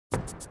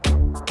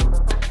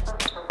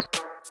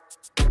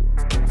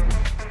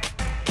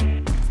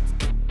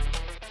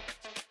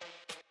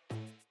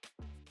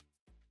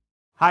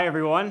Hi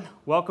everyone,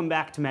 welcome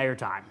back to Mayor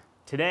Time.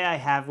 Today I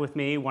have with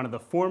me one of the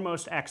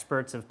foremost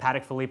experts of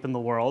Patek Philippe in the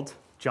world,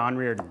 John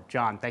Reardon.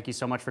 John, thank you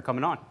so much for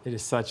coming on. It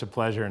is such a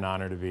pleasure and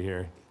honor to be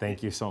here.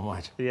 Thank you so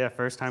much. Yeah,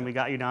 first time we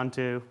got you down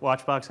to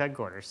Watchbox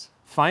headquarters.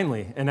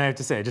 Finally, and I have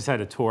to say, I just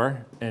had a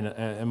tour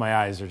and my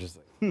eyes are just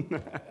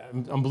like,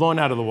 I'm blown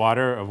out of the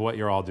water of what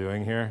you're all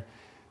doing here.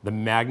 The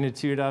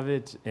magnitude of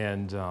it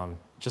and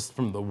just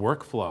from the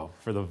workflow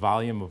for the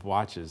volume of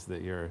watches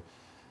that you're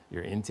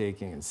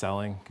intaking and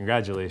selling.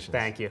 Congratulations.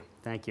 Thank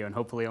you, and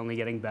hopefully only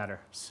getting better.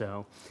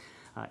 So,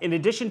 in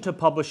addition to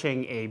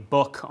publishing a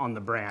book on the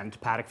brand,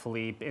 Patek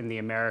Philippe in the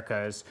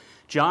Americas,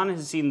 John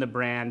has seen the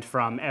brand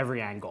from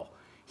every angle.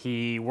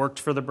 He worked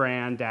for the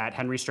brand at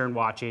Henry Stern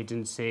Watch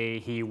Agency,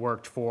 he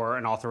worked for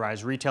an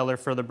authorized retailer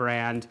for the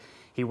brand,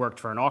 he worked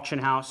for an auction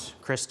house,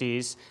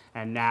 Christie's,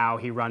 and now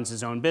he runs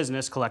his own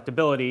business,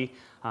 Collectability,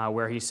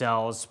 where he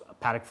sells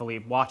Patek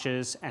Philippe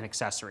watches and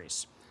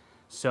accessories.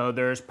 So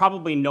there's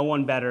probably no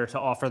one better to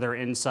offer their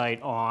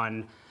insight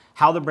on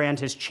how the brand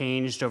has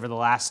changed over the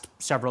last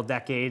several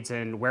decades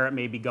and where it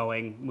may be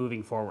going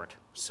moving forward.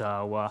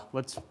 So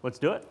let's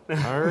do it.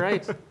 All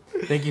right.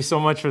 Thank you so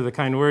much for the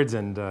kind words,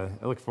 and I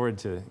look forward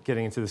to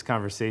getting into this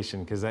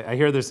conversation because I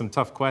hear there's some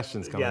tough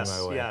questions coming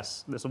my way.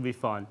 Yes, this will be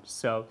fun.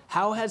 So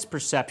how has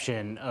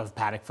perception of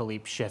Patek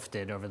Philippe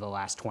shifted over the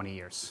last 20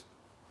 years?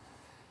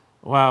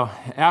 Wow,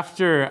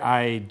 after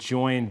I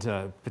joined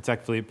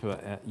Patek Philippe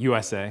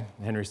USA,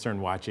 Henry Stern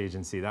Watch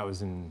Agency, that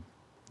was in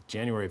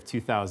January of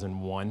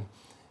 2001,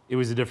 it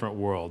was a different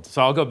world.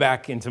 So I'll go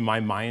back into my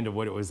mind of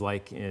what it was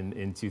like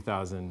in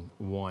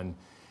 2001.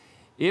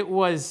 It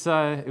was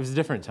a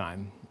different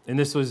time. And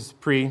this was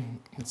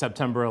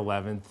pre-September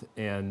 11th,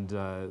 and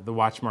the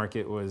watch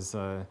market was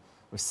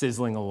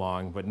sizzling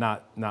along, but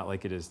not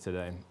like it is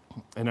today.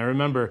 And I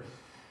remember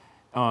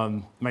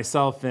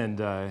myself and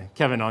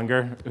Kevin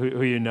Unger,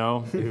 who you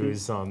know,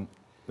 who's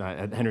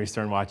at Henry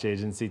Stern Watch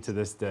Agency to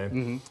this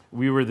day,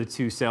 we were the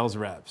two sales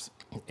reps,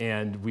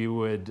 and we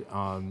would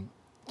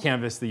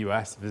canvass the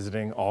US,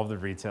 visiting all of the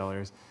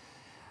retailers,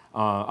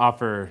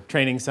 offer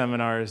training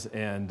seminars,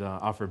 and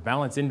offer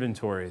balance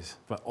inventories.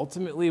 But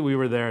ultimately, we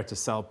were there to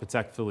sell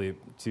Patek Philippe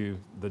to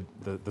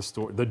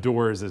the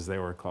doors, as they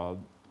were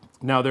called.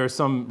 Now, there are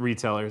some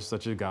retailers,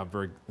 such as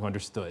Gotberg, who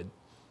understood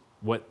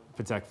what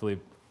Patek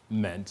Philippe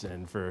meant,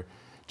 and for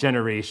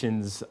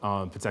generations,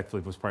 Patek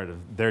Philippe was part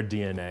of their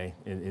DNA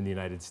in the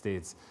United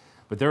States.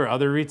 But there are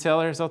other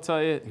retailers, I'll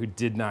tell you, who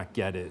did not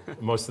get it.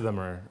 Most of them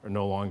are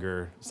no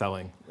longer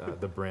selling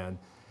the brand.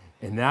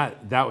 And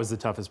that was the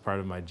toughest part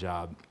of my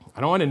job.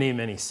 I don't want to name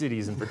any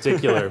cities in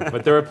particular,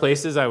 but there were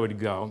places I would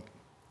go.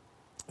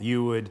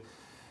 You'd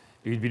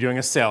be doing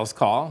a sales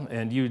call,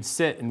 and you'd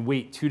sit and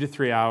wait 2 to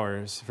 3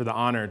 hours for the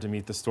honor to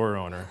meet the store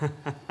owner,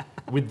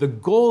 with the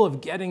goal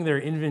of getting their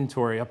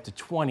inventory up to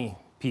 20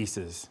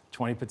 pieces,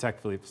 20 Patek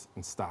Philippe's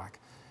in stock.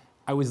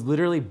 I was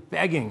literally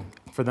begging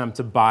for them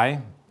to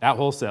buy at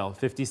wholesale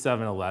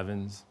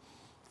 5711s,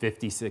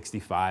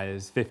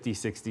 5065s,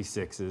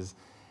 5066s,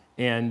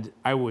 and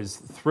I was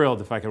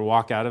thrilled if I could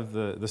walk out of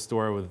the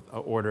store with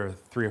an order of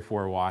 3 or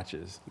 4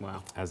 watches.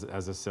 Wow. As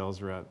a sales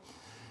rep.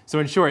 So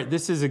in short,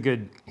 this is a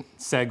good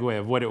segue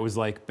of what it was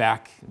like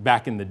back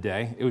in the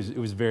day. It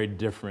was very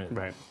different.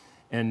 Right.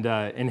 And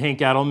Hank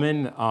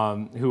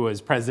Edelman, who was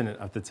president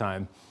at the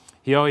time,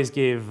 he always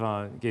gave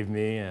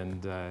me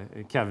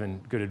and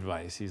Kevin good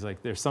advice. He's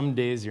like, there's some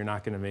days you're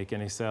not going to make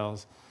any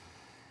sales,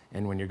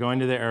 and when you're going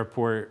to the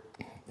airport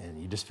and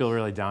you just feel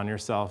really down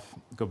yourself,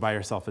 go buy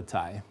yourself a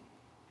tie.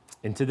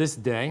 And to this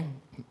day,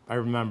 I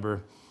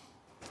remember,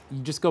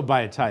 you just go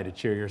buy a tie to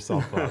cheer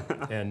yourself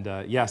up. And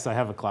yes, I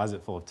have a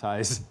closet full of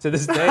ties to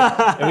this day,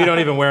 and we don't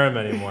even wear them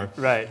anymore.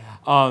 Right.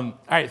 All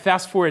right,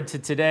 fast forward to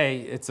today.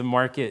 It's a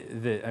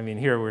market that, I mean,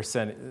 here we're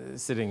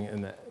sitting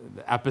in the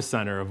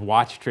epicenter of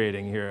watch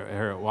trading here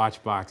at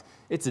Watchbox.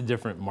 It's a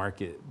different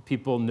market.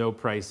 People know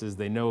prices,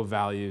 they know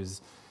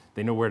values,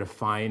 they know where to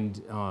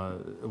find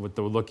what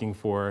they're looking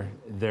for.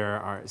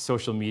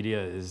 Social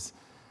media is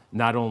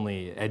not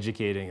only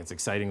educating, it's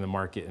exciting the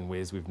market in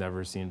ways we've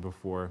never seen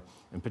before.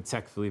 And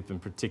Patek Philippe in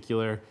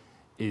particular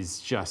is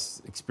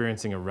just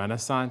experiencing a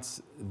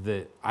renaissance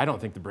that I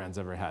don't think the brand's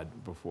ever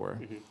had before.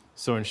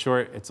 So in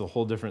short, it's a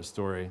whole different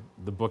story.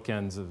 The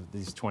bookends of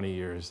these 20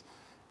 years,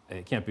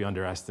 it can't be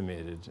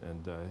underestimated,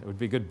 and it would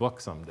be a good book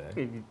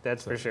someday.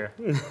 That's for sure.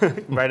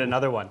 Write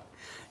another one.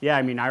 Yeah,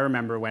 I mean, I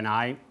remember when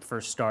I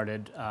first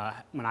started,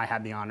 when I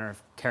had the honor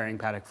of carrying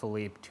Patek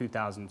Philippe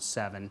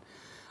 2007,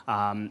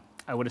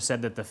 I would have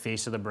said that the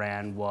face of the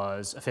brand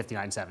was a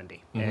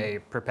 5970, a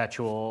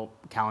perpetual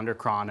calendar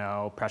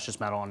chrono, precious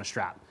metal on a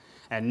strap.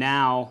 And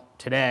now,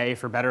 today,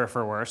 for better or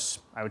for worse,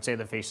 I would say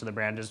the face of the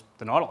brand is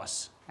the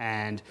Nautilus.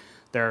 And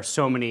there are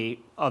so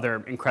many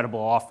other incredible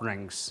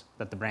offerings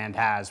that the brand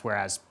has,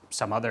 whereas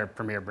some other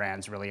premier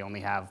brands really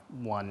only have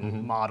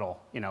one model.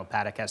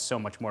 Patek has so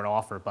much more to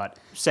offer, but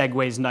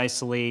segues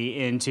nicely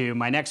into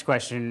my next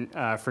question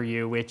for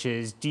you, which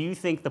is, do you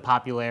think the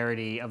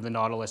popularity of the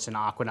Nautilus and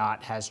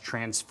Aquanaut has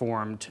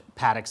transformed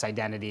Patek's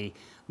identity,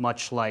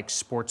 much like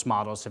sports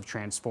models have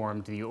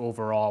transformed the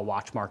overall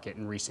watch market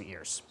in recent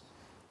years?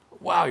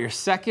 Wow, your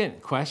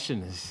second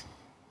question is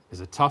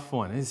a tough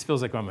one. This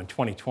feels like I'm in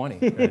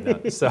 2020 right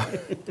now. So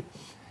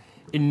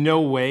in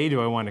no way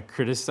do I want to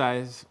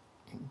criticize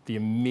the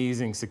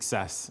amazing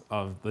success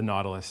of the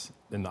Nautilus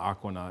and the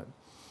Aquanaut.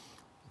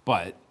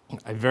 But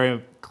I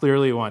very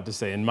clearly want to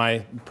say, in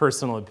my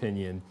personal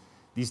opinion,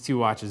 these two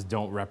watches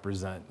don't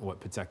represent what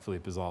Patek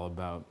Philippe is all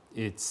about.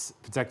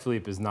 Patek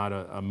Philippe is not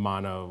a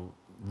mono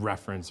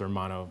reference or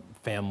mono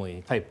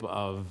family type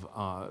of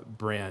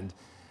brand.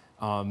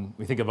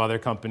 We think of other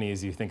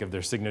companies, you think of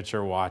their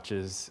signature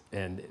watches,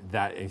 and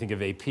that you think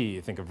of AP,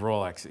 you think of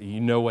Rolex.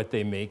 You know what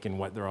they make and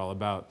what they're all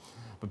about.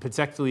 But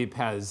Patek Philippe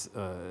has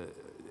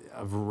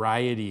a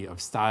variety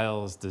of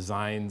styles,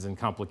 designs, and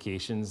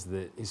complications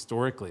that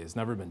historically has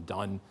never been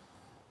done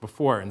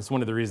before. And it's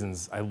one of the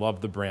reasons I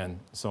love the brand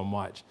so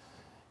much.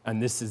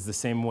 And this is the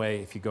same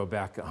way if you go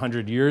back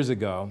 100 years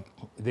ago,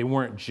 they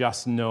weren't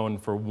just known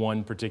for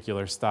one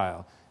particular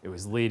style. It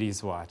was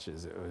ladies'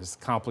 watches, it was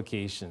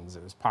complications,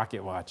 it was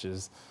pocket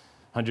watches.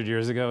 100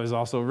 years ago, it was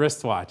also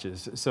wrist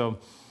watches. So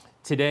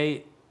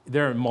today,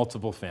 there are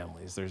multiple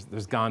families.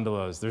 There's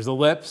gondolas, there's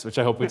Ellipse, which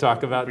I hope we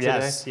talk about today.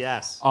 Yes,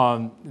 yes.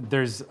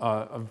 There's,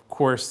 of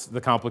course,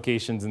 the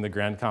complications and the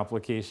grand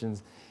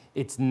complications.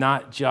 It's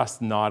not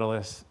just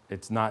Nautilus,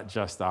 it's not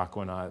just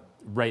Aquanaut.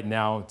 Right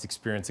now, it's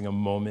experiencing a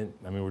moment.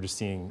 I mean, we're just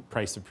seeing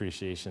price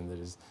appreciation that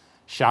is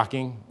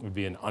shocking, would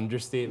be an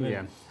understatement.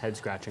 Yeah, head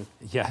scratching.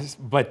 Yes,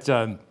 but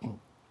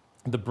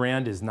the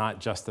brand is not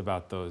just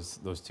about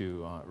those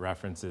two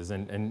references.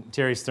 And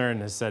Terry Stern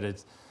has said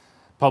it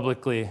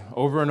publicly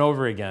over and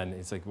over again.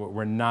 It's like,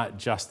 we're not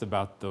just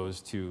about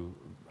those two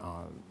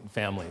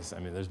families. I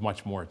mean, there's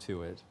much more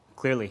to it.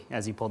 Clearly,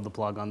 as he pulled the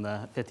plug on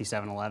the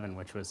 5711,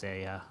 which was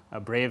a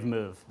brave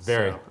move.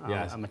 Very, so,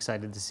 yes. I'm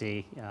excited to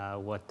see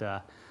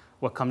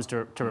what comes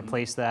to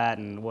replace that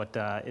and what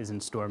is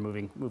in store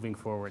moving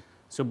forward.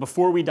 So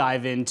before we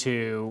dive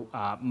into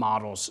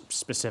models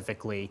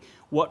specifically,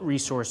 what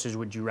resources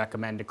would you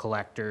recommend to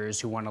collectors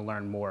who want to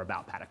learn more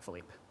about Patek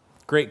Philippe?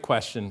 Great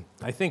question.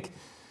 I think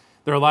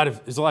there's a lot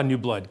of new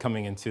blood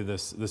coming into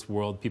this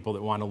world, people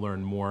that want to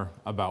learn more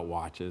about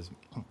watches.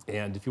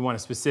 And if you want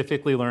to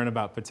specifically learn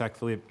about Patek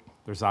Philippe,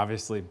 there's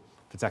obviously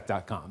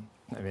Patek.com.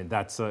 I mean,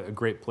 that's a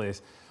great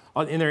place.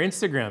 And their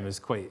Instagram is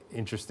quite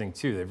interesting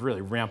too. They've really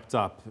ramped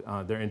up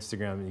their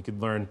Instagram, and you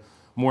could learn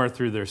more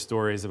through their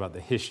stories about the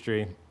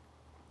history.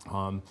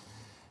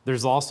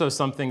 There's also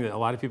something that a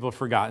lot of people have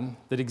forgotten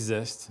that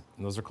exists,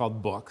 and those are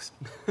called books.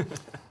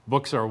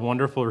 Books are a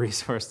wonderful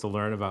resource to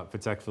learn about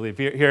Patek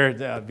Philippe.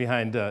 Here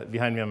behind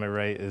me on my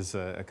right is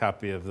a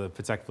copy of the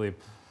Patek Philippe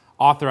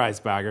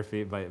authorized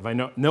biography by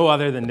no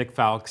other than Nick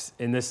Falks,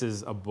 and this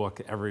is a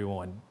book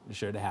everyone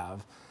should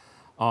have.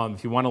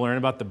 If you want to learn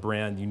about the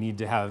brand, you need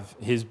to have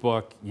his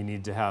book, you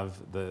need to have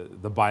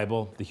the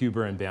Bible, the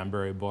Huber and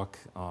Banbury book,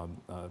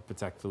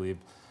 Patek Philippe.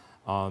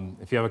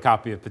 If you have a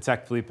copy of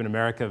Patek Philippe in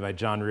America by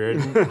John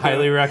Reardon,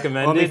 highly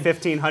recommended. Only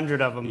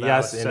 1,500 of them, though.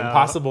 Yes, and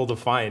impossible to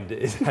find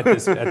at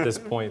this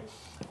point.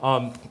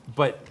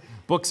 But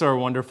books are a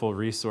wonderful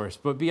resource.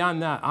 But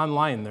beyond that,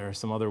 online, there are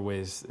some other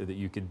ways that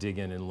you could dig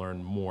in and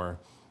learn more.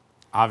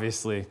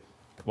 Obviously,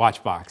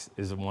 Watchbox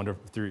is a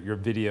wonderful, through your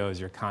videos,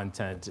 your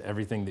content,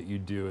 everything that you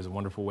do is a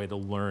wonderful way to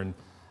learn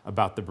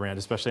about the brand,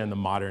 especially on the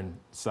modern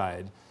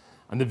side.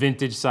 On the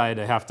vintage side,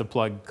 I have to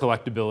plug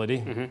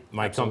Collectability,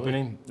 my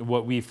company.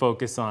 What we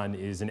focus on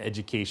is an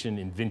education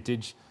in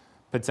vintage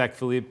Patek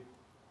Philippe.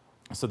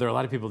 So there are a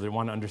lot of people that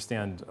want to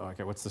understand,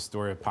 okay, what's the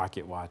story of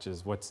pocket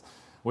watches? What's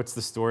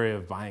the story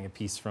of buying a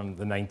piece from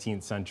the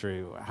 19th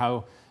century?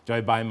 How do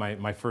I buy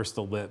my first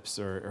Ellipse?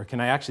 Or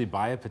can I actually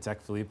buy a Patek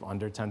Philippe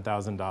under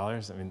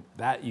 $10,000? I mean,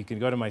 that you can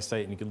go to my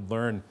site and you can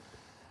learn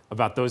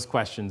about those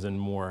questions and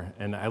more.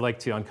 And I like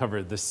to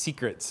uncover the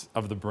secrets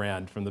of the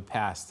brand from the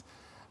past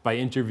by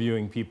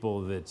interviewing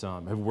people that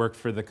have worked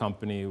for the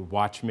company,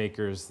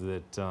 watchmakers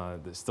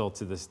that still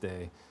to this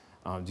day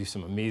do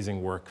some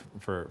amazing work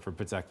for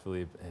Patek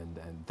Philippe, and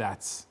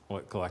that's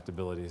what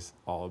Collectability is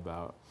all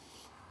about.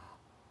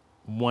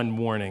 One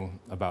warning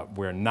about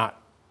where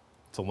not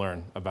to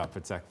learn about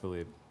Patek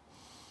Philippe.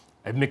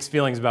 I have mixed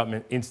feelings about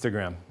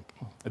Instagram.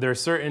 There are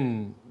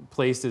certain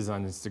places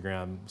on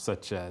Instagram,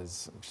 such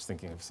as, I'm just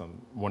thinking of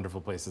some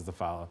wonderful places to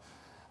follow,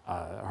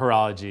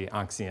 Horology,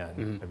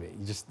 Ancien. I mean,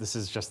 this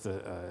is just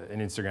an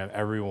Instagram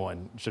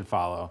everyone should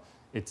follow.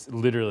 It's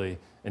literally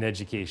an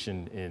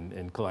education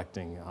in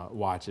collecting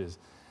watches.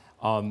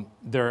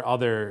 There are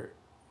other,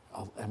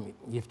 I mean,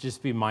 you have to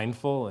just be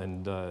mindful,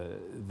 and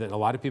that a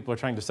lot of people are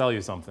trying to sell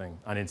you something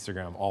on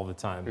Instagram all the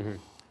time.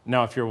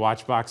 Now, if you're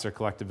Watchbox or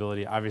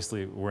Collectability,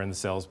 obviously we're in the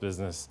sales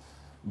business,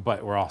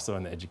 but we're also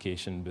in the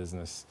education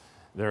business.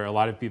 There are a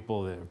lot of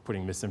people that are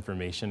putting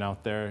misinformation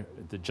out there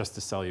just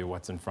to sell you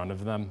what's in front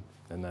of them,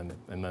 and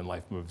then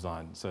life moves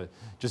on. So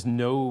just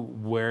know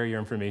where your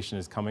information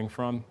is coming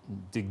from,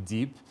 dig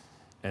deep,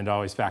 and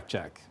always fact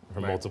check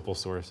from multiple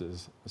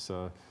sources.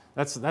 So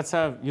that's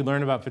how you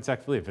learn about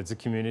Patek Philippe. It's a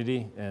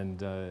community, and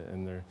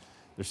there's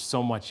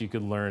so much you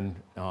could learn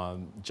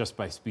just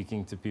by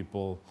speaking to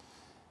people,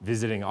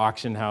 visiting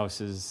auction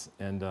houses,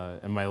 and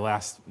my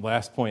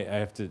last point, I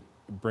have to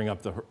bring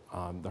up the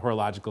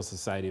Horological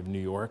Society of New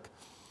York.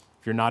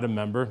 If you're not a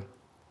member,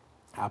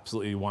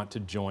 absolutely want to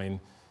join,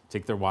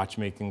 take their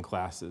watchmaking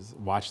classes,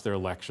 watch their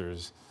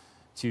lectures.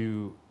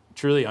 To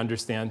truly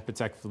understand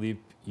Patek Philippe,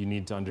 you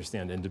need to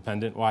understand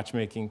independent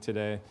watchmaking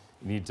today.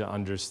 You need to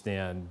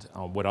understand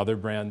what other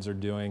brands are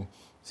doing,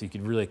 so you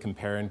can really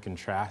compare and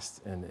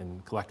contrast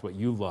and collect what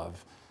you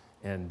love.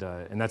 And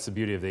that's the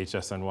beauty of the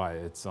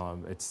HSNY.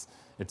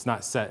 It's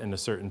not set in a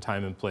certain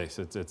time and place.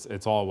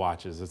 It's all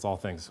watches. It's all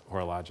things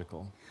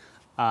horological.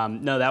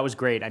 No, that was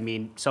great. I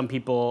mean, some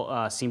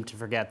people seem to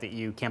forget that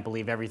you can't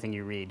believe everything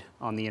you read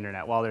on the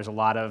internet. While there's a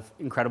lot of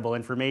incredible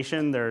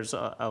information, there's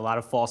a lot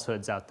of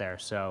falsehoods out there.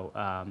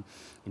 So,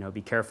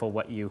 be careful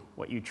what you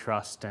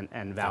trust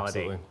and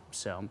validate. Absolutely.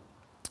 So,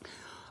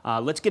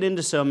 let's get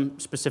into some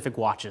specific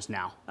watches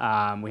now.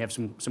 We have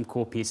some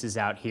cool pieces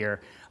out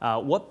here.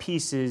 What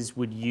pieces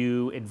would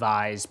you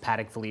advise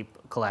Patek Philippe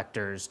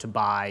collectors to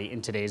buy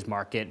in today's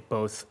market,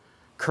 both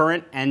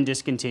current and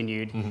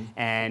discontinued,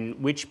 and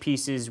which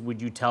pieces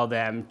would you tell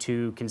them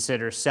to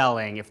consider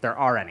selling if there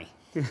are any?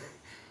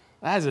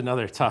 That is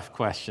another tough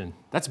question.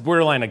 That's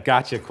borderline a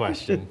gotcha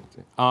question,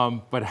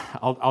 but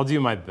I'll do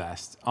my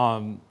best.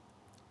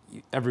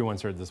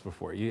 Everyone's heard this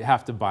before. You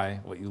have to buy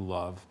what you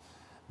love.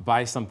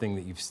 Buy something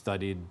that you've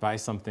studied. Buy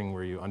something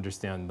where you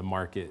understand the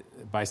market.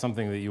 Buy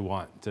something that you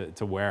want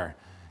to wear.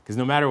 Because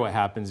no matter what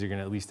happens, you're going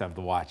to at least have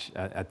the watch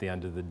at the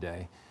end of the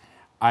day.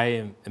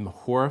 I am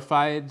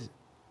horrified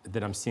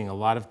that I'm seeing a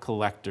lot of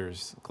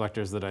collectors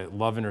that I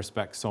love and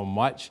respect so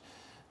much,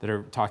 that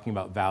are talking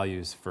about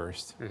values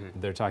first.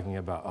 They're talking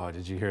about, oh,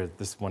 did you hear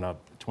this went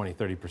up 20,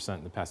 30%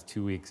 in the past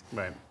 2 weeks?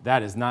 Right.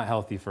 That is not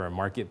healthy for a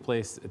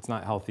marketplace. It's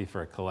not healthy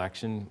for a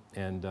collection.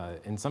 And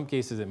in some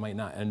cases, it might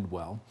not end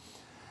well.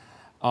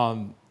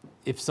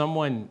 If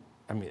someone,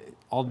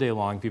 all day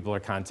long, people are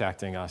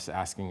contacting us,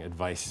 asking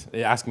advice,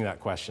 asking that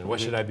question, what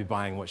should I be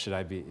buying? What should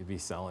I be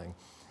selling?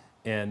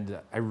 And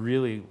I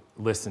really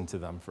listen to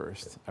them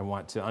first. I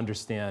want to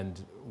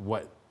understand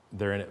what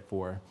they're in it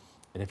for.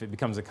 And if it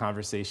becomes a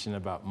conversation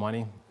about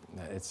money,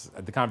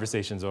 the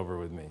conversation's over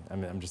with me.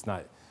 I'm just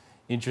not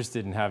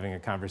interested in having a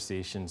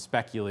conversation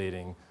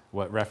speculating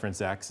what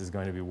reference X is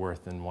going to be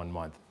worth in 1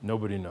 month.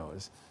 Nobody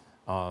knows.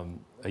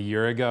 A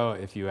year ago,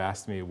 if you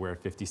asked me where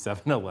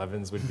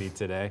 5711s would be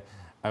today,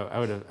 I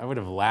would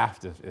have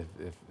laughed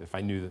if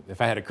I knew,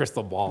 if I had a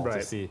crystal ball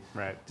to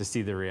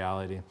see the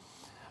reality.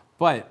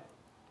 But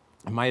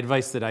my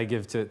advice that I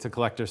give to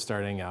collectors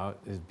starting out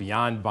is,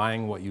 beyond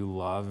buying what you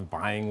love,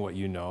 buying what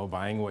you know,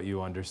 buying what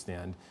you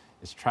understand,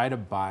 is try to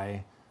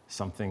buy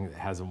something that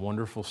has a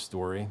wonderful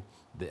story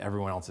that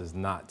everyone else is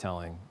not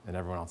telling and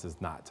everyone else is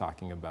not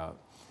talking about.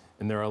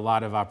 And there are a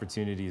lot of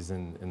opportunities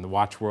in the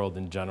watch world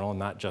in general,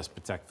 not just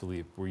Patek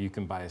Philippe, where you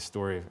can buy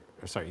you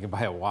can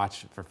buy a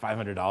watch for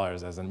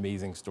 $500 as an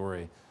amazing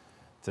story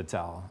to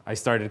tell. I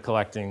started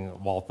collecting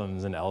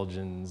Walthams and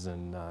Elgins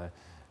and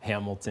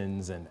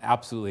Hamiltons, and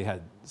absolutely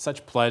had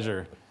such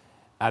pleasure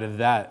out of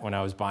that when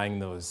I was buying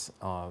those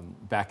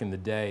back in the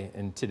day.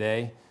 And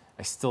today,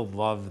 I still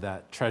love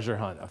that treasure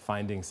hunt of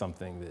finding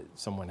something that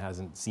someone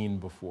hasn't seen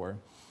before.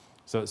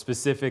 So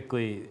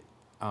specifically,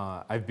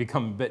 I've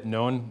become a bit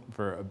known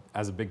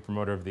as a big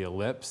promoter of the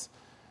Ellipse,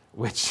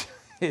 which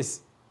is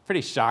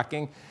pretty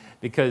shocking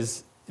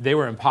because they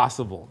were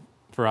impossible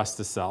for us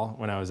to sell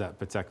when I was at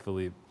Patek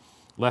Philippe.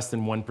 Less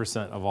than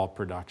 1% of all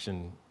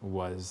production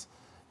was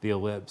the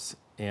Ellipse.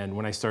 And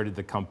when I started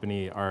the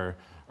company, our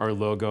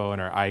logo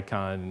and our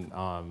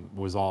icon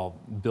was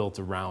all built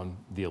around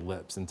the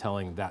Ellipse and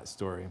telling that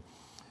story.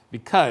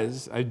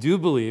 Because I do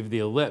believe the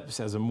Ellipse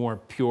has a more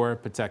pure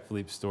Patek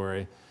Philippe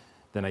story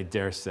than, I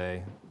dare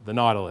say, the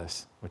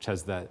Nautilus, which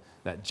has that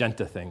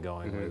Genta thing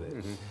going with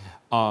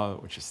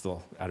it, which is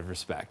still out of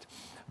respect.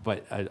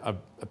 But a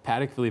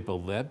Patek Philippe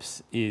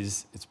Ellipse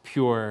it's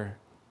pure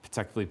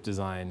Patek Philippe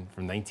design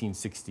from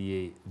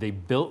 1968. They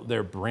built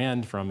their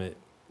brand from it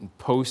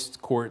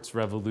post-Quartz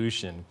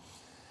Revolution,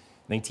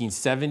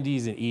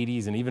 1970s and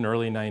 80s and even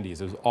early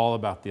 90s. It was all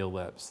about the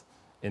Ellipse.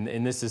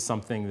 And this is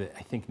something that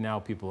I think now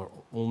people are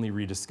only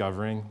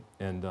rediscovering.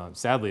 And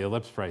sadly,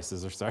 Ellipse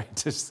prices are starting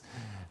to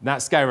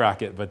not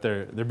skyrocket, but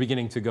they're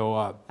beginning to go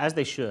up. As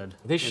they should.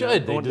 They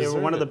should. They were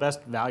one of the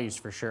best values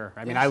for sure.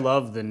 I mean, I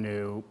love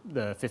the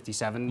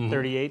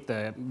 5738,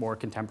 the more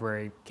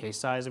contemporary case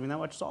size. I mean, that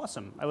watch is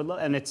awesome. I would love,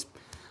 and it's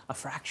a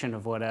fraction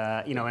of what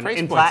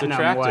in platinum,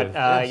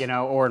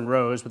 or in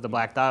rose with the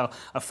black dial,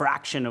 a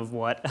fraction of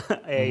what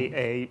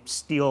a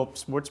steel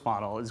sports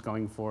model is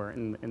going for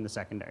in the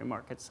secondary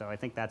market. So I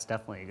think that's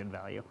definitely a good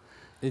value.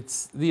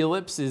 The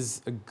Ellipse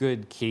is a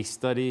good case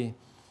study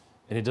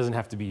and it doesn't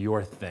have to be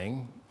your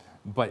thing,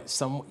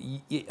 but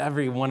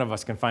every one of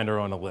us can find our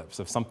own ellipse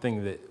of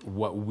something that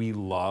what we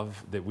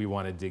love that we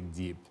want to dig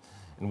deep.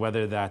 And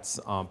whether that's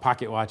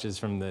pocket watches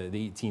from the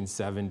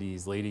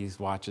 1870s, ladies'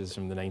 watches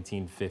from the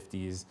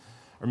 1950s,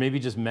 or maybe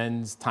just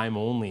men's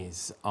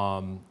time-onlys,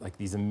 like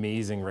these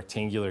amazing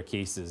rectangular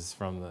cases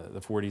from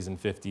the 40s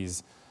and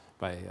 50s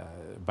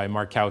by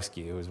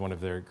Markowski, who was one of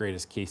their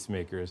greatest case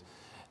makers.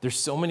 There's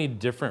so many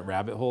different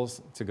rabbit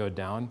holes to go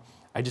down.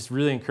 I just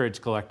really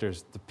encourage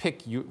collectors to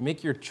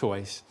make your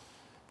choice,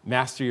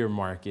 master your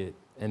market,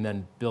 and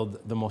then build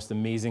the most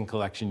amazing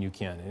collection you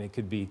can. And it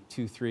could be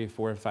 2, 3,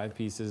 4, 5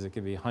 pieces. It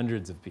could be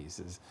hundreds of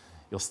pieces.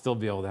 You'll still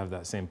be able to have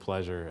that same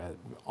pleasure at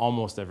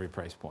almost every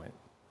price point.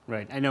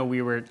 Right. I know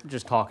we were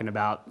just talking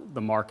about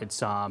the market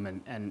sum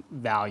and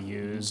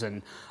values,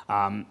 and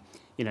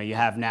you know, you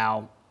have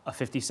now a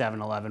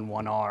 5711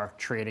 1R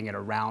trading at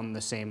around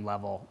the same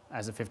level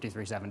as a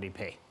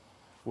 5370p,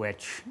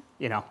 which,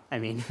 you know, I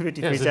mean,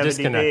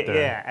 5370p,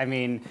 yeah, I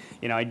mean,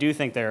 you know, I do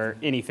think there are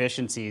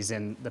inefficiencies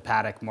in the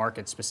Patek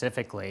market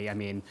specifically. I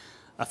mean,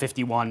 a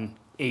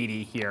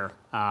 5180 here,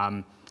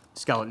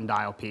 skeleton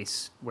dial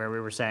piece, where we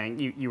were saying,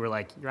 you were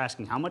like, you're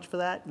asking how much for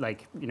that?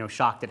 Like, you know,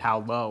 shocked at how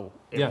low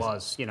it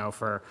was, you know,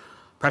 for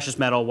precious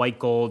metal, white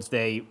golds.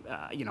 They,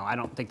 you know, I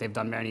don't think they've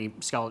done many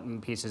skeleton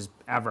pieces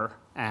ever.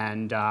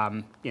 And,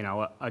 you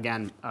know,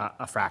 again,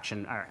 a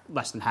fraction, or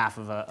less than half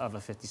of a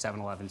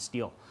 5711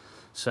 steel.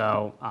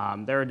 So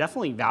there are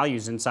definitely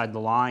values inside the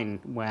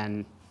line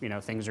when, you know,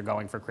 things are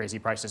going for crazy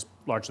prices,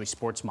 largely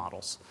sports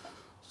models.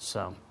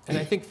 So. And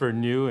I think for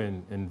new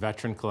and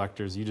veteran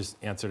collectors, you just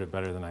answered it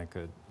better than I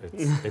could.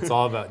 It's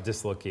all about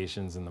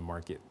dislocations in the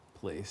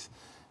marketplace.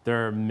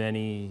 There are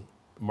many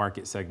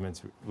market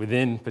segments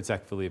within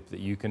Patek Philippe that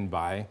you can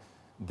buy.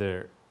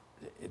 They're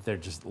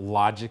just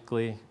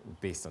logically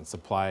based on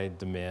supply,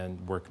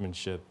 demand,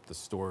 workmanship, the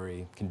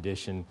story,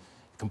 condition,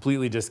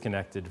 completely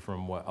disconnected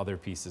from what other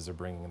pieces are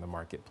bringing in the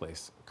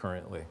marketplace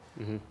currently.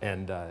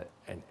 And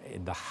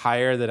the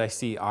higher that I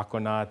see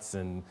Aquanauts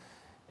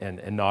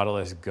and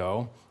Nautilus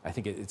go, I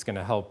think it's going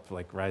to help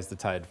like rise the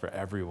tide for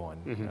everyone.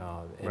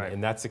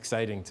 And that's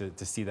exciting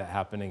to see that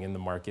happening in the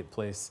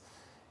marketplace.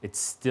 It's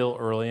still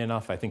early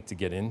enough, I think, to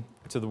get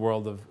into the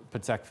world of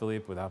Patek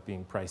Philippe without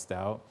being priced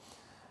out.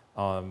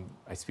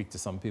 I speak to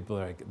some people,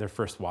 like their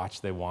first watch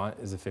they want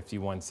is a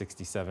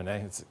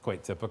 5167A. It's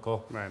quite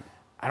typical. Right.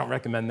 I don't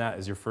recommend that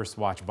as your first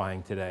watch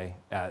buying today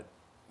at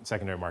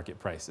secondary market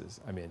prices.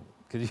 I mean,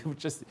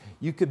 because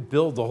you could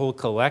build a whole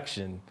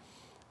collection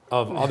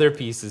of other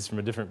pieces from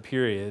a different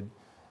period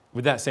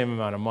with that same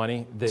amount of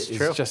money that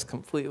is just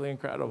completely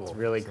incredible. It's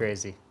really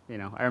crazy. You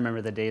know, I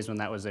remember the days when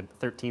that was a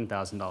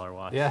 $13,000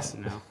 watch. Yes.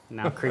 You know,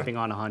 now creeping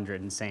on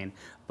 100, insane.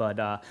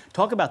 But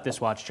talk about this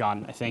watch,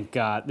 John. I think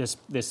this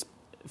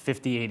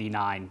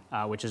 5089,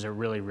 which is a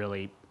really,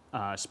 really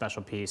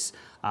special piece,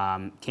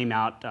 came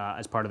out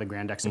as part of the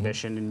Grand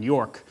Exhibition in New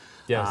York.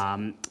 Yes.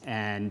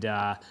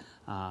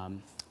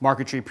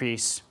 Marquetry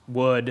piece,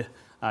 wood.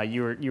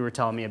 You were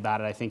telling me about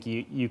it. I think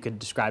you could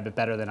describe it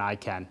better than I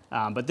can.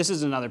 But this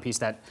is another piece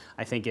that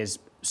I think is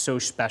so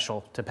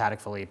special to Patek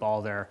Philippe.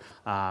 All their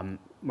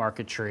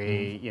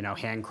marquetry, you know,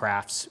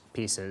 handcrafts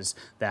pieces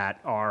that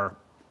are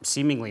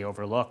seemingly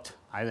overlooked.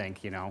 I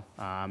think, you know,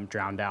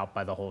 drowned out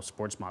by the whole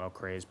sports model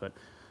craze. But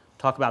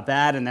talk about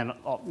that, and then,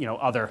 you know,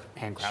 other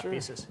handcraft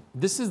pieces.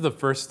 This is the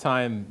first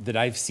time that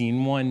I've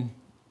seen one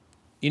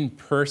in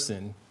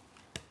person,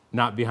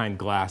 not behind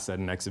glass at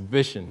an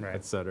exhibition,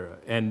 et cetera.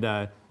 And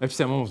I have to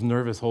say, I'm almost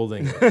nervous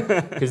holding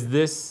it, because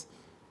this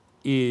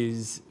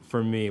is,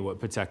 for me, what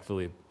Patek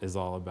Philippe is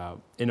all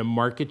about. In a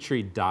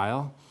marquetry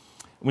dial,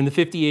 when the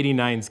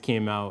 5089s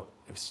came out,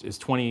 it was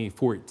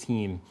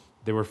 2014,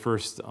 they were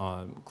first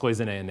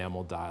cloisonné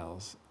enamel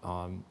dials.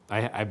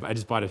 I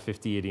just bought a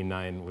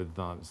 5089 with,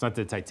 it's not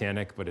the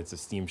Titanic, but it's a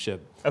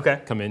steamship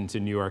come into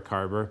New York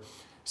Harbor.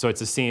 So it's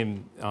the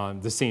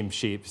same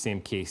shape,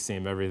 same case,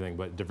 same everything,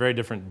 but a very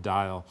different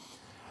dial.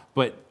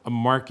 But a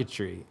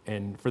marquetry,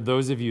 and for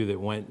those of you that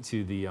went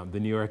to the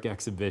New York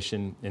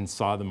exhibition and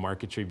saw the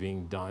marquetry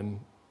being done,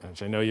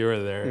 which I know you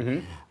were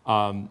there,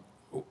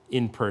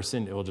 in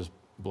person, it will just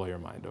blow your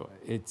mind away.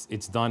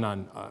 It's done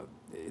on,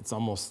 it's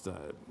almost,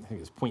 I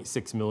think it's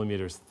 0.6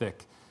 millimeters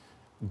thick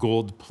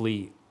gold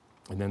plate,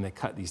 and then they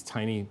cut these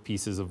tiny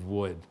pieces of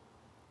wood,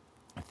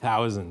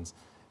 thousands,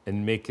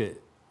 and make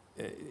it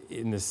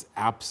in this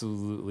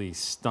absolutely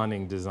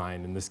stunning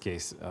design, in this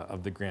case,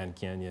 of the Grand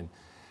Canyon.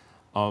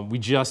 We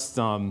just,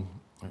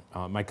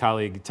 my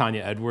colleague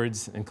Tanya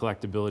Edwards in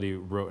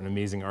Collectability wrote an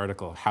amazing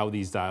article, how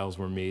these dials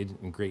were made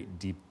in great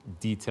deep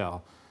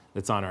detail,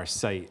 that's on our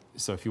site.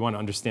 So if you want to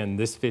understand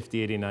this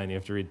 5089, you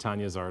have to read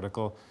Tanya's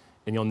article,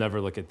 and you'll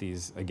never look at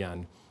these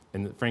again.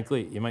 And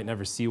frankly, you might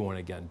never see one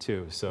again,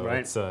 too. So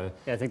it's, yeah,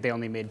 I think they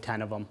only made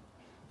 10 of them.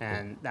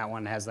 And that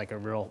one has like a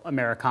real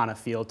Americana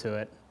feel to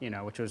it, you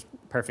know, which was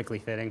perfectly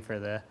fitting for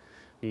the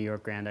New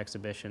York Grand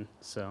Exhibition.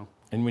 So.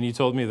 And when you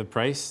told me the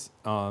price,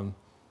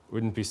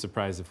 wouldn't be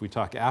surprised if we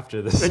talk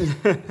after this,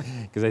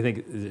 because I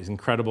think there's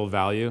incredible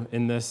value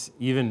in this.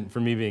 Even for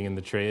me being in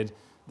the trade,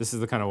 this is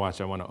the kind of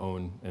watch I want to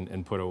own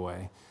and put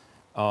away.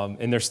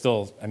 And they're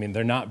still, I mean,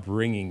 they're not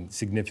bringing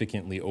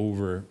significantly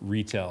over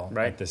retail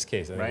at this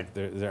case. I think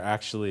they're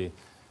actually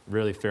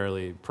really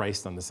fairly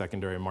priced on the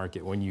secondary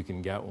market when you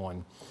can get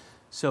one.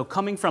 So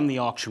coming from the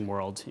auction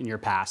world in your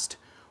past,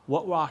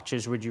 what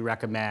watches would you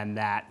recommend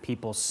that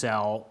people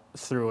sell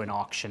through an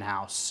auction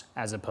house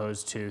as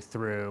opposed to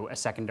through a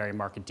secondary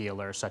market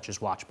dealer such as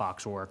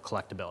Watchbox or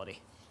Collectability?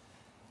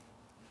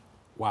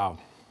 Wow.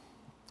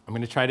 I'm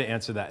going to try to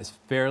answer that as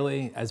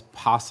fairly as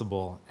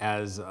possible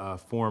as a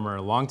former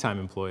longtime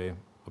employee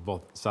of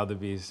both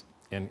Sotheby's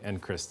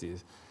and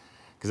Christie's,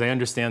 because I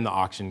understand the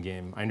auction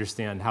game. I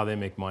understand how they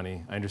make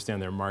money. I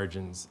understand their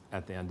margins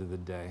at the end of the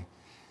day.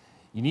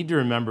 You need to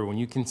remember, when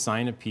you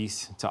consign a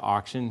piece to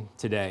auction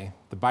today,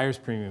 the buyer's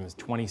premium is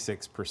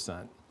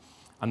 26%.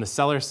 On the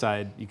seller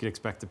side, you could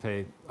expect to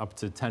pay up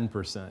to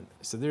 10%.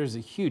 So there's a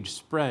huge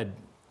spread,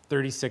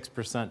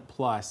 36%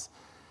 plus,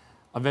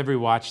 of every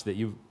watch that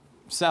you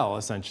sell,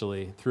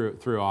 essentially,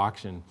 through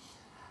auction.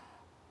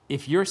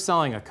 If you're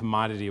selling a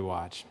commodity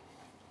watch,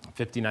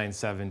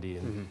 5970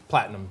 and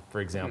platinum,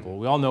 for example,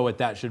 we all know what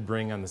that should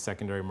bring on the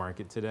secondary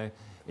market today,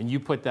 and you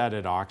put that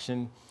at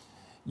auction,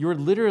 you're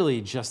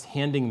literally just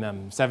handing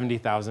them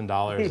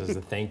 $70,000 as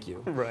a thank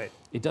you. Right.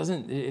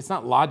 It's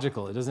not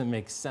logical. It doesn't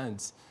make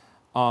sense.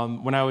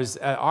 When I was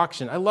at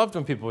auction, I loved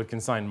when people would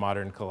consign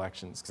modern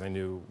collections because I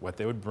knew what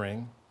they would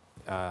bring.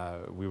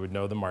 We would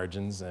know the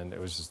margins, and it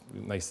was just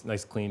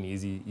nice, clean,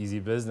 easy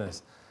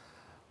business.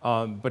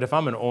 But if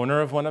I'm an owner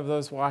of one of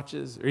those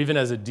watches, or even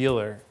as a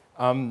dealer,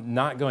 I'm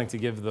not going to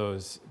give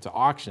those to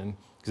auction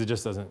because it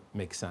just doesn't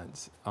make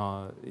sense.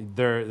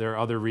 There are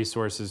other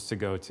resources to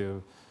go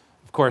to.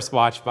 Of course,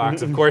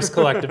 Watchbox, of course,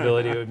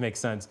 Collectability, it would make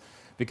sense,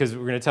 because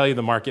we're going to tell you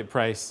the market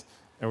price,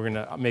 and we're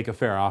going to make a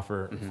fair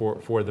offer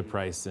for the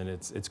price, and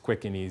it's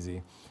quick and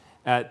easy.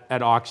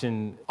 At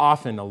auction,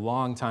 often a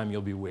long time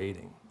you'll be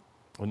waiting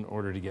in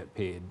order to get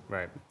paid.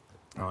 Right.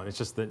 It's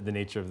just the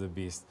nature of the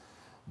beast.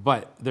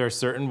 But there are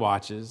certain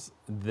watches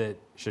that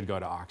should go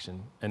to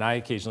auction, and I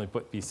occasionally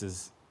put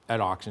pieces at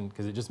auction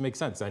because it just makes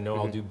sense. I know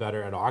I'll do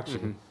better at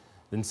auction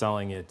than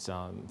selling it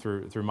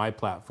through my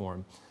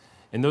platform.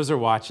 And those are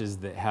watches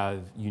that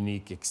have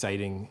unique,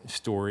 exciting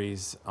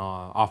stories,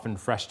 often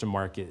fresh to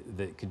market,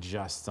 that could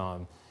just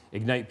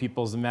ignite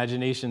people's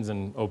imaginations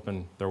and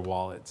open their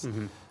wallets.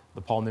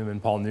 The Paul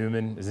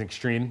Newman is an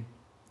extreme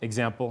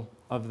example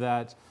of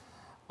that.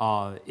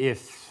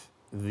 If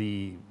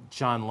the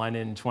John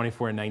Lennon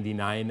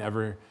 2499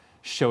 ever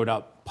showed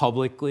up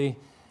publicly,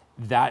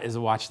 that is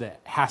a watch that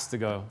has to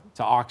go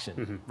to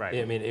auction.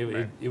 Right. I mean,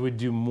 it would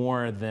do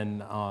more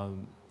than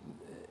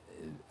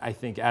I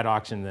think at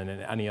auction than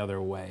in any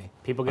other way.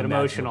 People get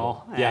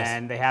emotional,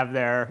 and they have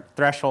their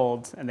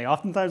threshold, and they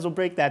oftentimes will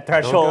break that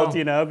threshold,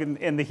 you know,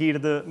 in the heat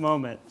of the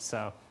moment.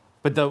 So,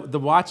 but the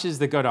watches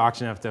that go to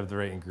auction have to have the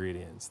right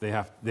ingredients. This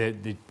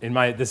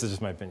is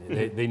just my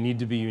opinion. They need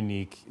to be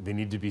unique. They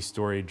need to be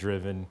story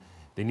driven.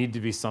 They need to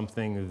be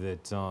something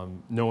that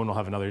no one will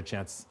have another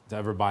chance to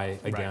ever buy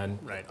again.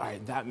 Right. All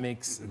right, that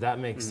makes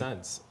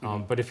sense.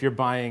 But if you're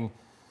buying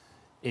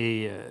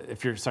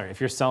if you're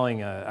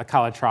selling a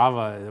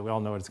Calatrava, we all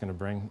know what it's going to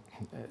bring.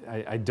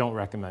 I don't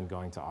recommend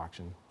going to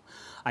auction.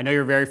 I know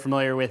you're very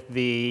familiar with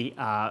the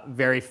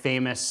very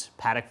famous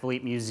Patek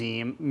Philippe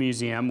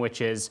Museum,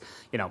 which is,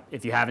 you know,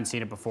 if you haven't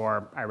seen it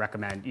before, I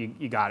recommend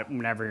you got it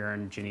whenever you're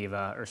in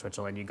Geneva or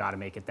Switzerland. You got to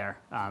make it there.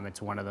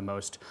 It's one of the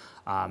most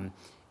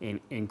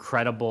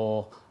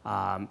incredible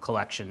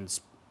collections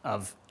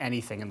of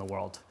anything in the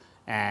world.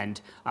 And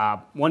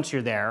once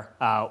you're there,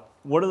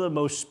 what are the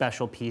most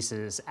special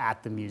pieces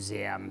at the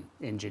museum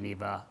in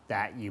Geneva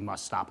that you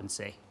must stop and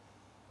see?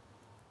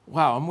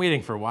 Wow, I'm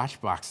waiting for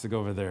Watchbox to go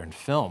over there and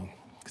film,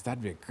 because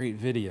that'd be a great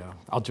video.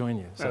 I'll join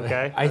you. So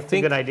okay, that's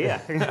a good idea.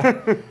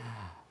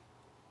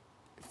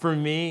 For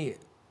me,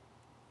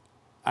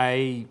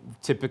 I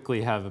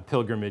typically have a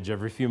pilgrimage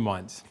every few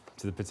months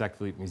to the Patek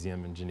Philippe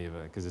Museum in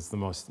Geneva, because it's the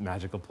most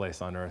magical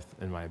place on earth,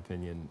 in my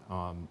opinion.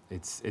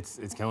 It's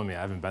killing me.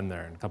 I haven't been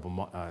there in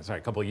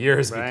a couple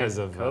years because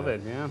of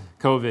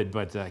COVID,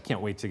 but I can't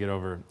wait to get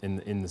over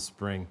in the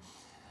spring.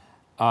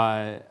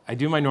 I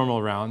do my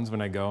normal rounds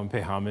when I go and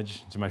pay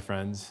homage to my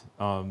friends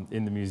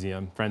in the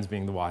museum, friends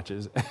being the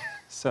watches.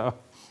 So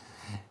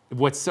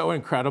what's so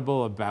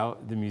incredible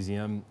about the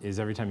museum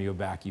is every time you go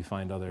back, you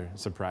find other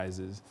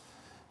surprises.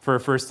 For a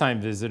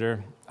first-time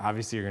visitor,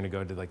 obviously you're going to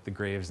go to like the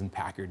Graves and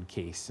Packard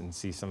case and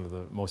see some of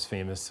the most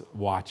famous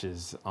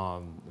watches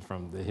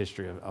from the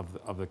history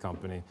of the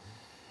company.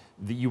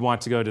 You want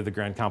to go to the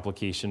Grand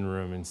Complication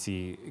Room and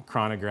see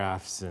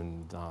chronographs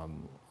and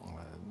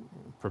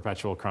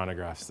perpetual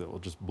chronographs that will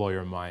just blow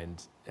your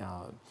mind.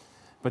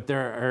 But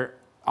there are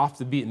off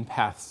the beaten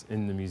paths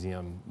in the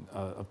museum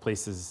of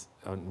places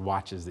and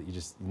watches that you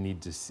just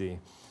need to see.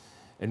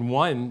 And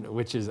one,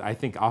 which is, I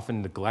think,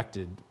 often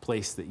neglected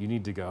place that you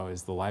need to go,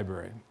 is the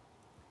library.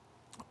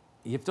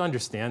 You have to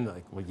understand,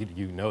 like, well,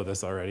 you know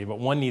this already, but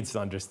one needs to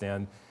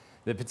understand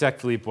that Patek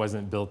Philippe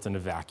wasn't built in a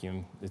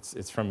vacuum.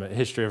 It's from a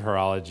history of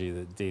horology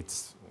that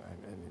dates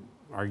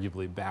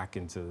arguably back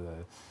into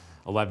the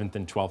 11th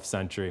and 12th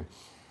century.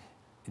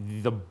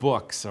 The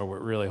books are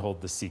what really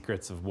hold the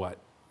secrets of what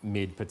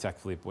made Patek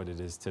Philippe what it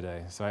is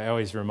today. So I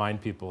always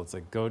remind people, it's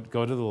like, go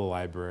to the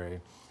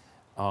library,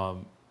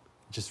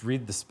 just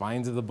read the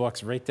spines of the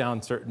books, write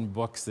down certain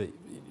books that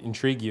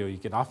intrigue you. You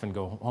could often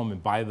go home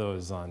and buy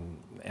those on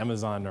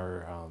Amazon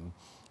or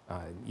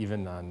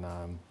even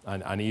on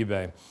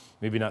eBay.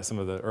 Maybe not some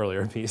of the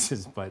earlier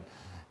pieces, but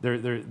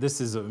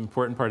this is an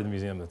important part of the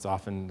museum that's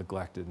often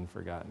neglected and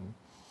forgotten.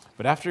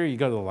 But after you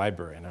go to the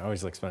library, and I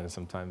always like spending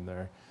some time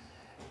there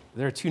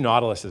are 2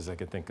 Nautiluses I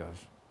could think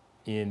of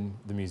in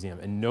the museum,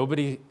 and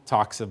nobody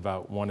talks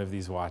about one of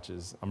these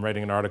watches. I'm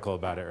writing an article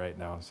about it right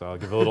now, so I'll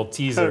give a little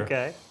teaser.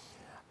 Okay.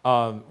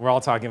 We're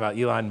all talking about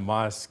Elon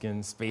Musk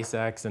and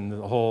SpaceX and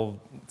the whole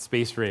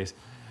space race,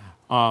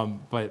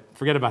 but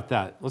forget about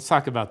that. Let's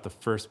talk about the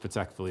first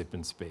Patek Philippe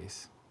in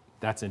space.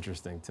 That's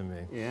interesting to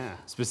me. Yeah.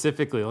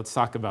 Specifically, let's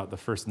talk about the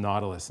first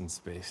Nautilus in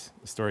space.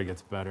 The story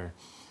gets better.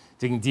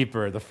 Digging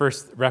deeper, the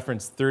first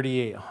reference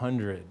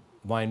 3800,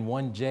 line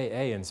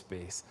 1JA in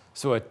space.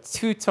 So a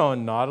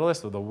 2-tone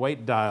Nautilus with a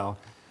white dial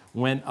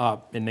went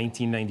up in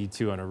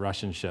 1992 on a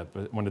Russian ship,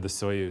 one of the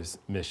Soyuz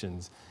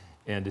missions,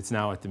 and it's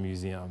now at the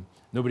museum.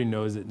 Nobody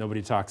knows it,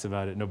 nobody talks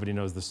about it, nobody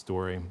knows the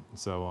story.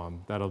 So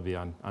that'll be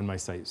on my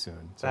site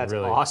soon. So That's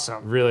really,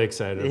 awesome. Really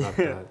excited about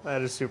that.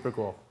 That is super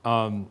cool.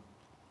 And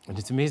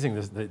it's amazing,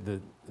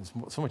 there's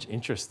so much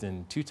interest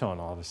in two-tone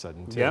all of a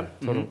sudden, too.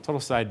 Yep. Total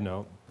side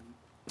note.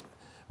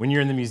 When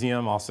you're in the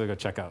museum, also go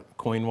check out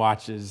coin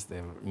watches. They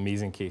have an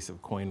amazing case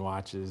of coin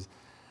watches.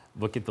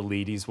 Look at the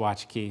ladies'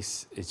 watch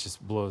case. It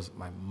just blows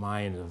my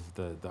mind of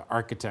the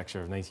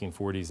architecture of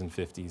 1940s and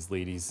 50s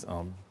ladies'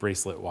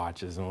 bracelet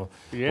watches. And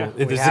Yeah,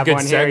 this we is have a good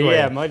one segue. here.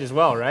 Yeah, might as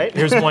well, right?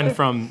 Here's one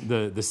from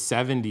the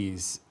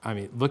 70s. I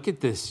mean, look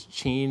at this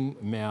chain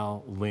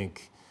mail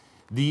link.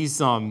 These,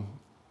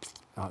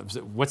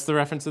 what's the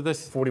reference of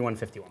this?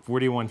 4151.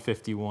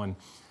 4151.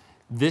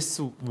 This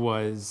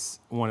was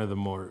one of the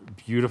more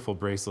beautiful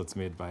bracelets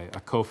made by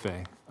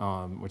Akofe,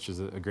 which is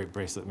a great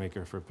bracelet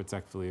maker for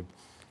Patek Philippe.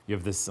 You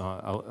have this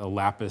a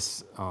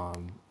lapis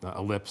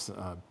ellipse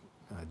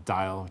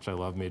dial, which I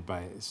love, made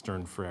by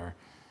Stern Frere.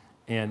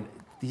 And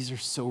these are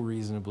so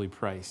reasonably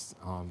priced.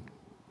 I'm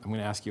going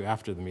to ask you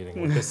after the meeting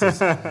what this is,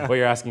 what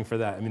you're asking for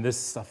that. I mean, this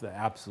is stuff that I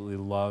absolutely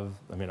love.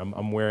 I mean,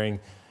 I'm wearing,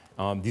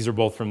 these are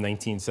both from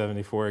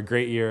 1974, a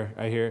great year,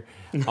 I hear.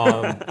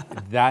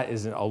 That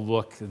is a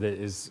look that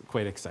is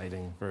quite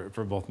exciting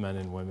for both men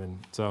and women.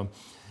 So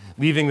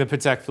leaving the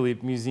Patek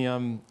Philippe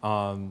Museum,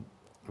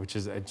 which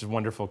is a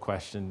wonderful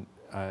question,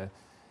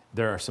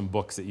 there are some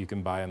books that you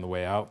can buy on the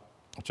way out,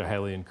 which I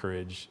highly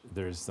encourage.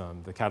 There's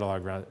the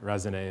catalog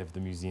raisonné of the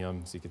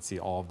museum, so you can see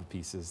all of the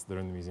pieces that are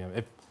in the museum,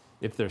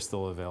 if they're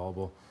still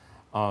available.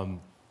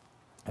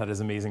 That is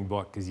an amazing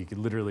book, because you could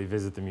literally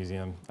visit the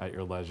museum at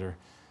your leisure.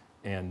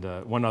 And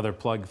one other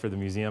plug for the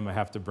museum I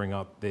have to bring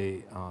up,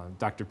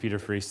 Dr. Peter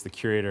Fries, the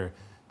curator,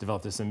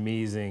 developed this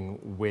amazing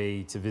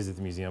way to visit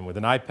the museum with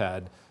an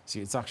iPad. So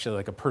it's actually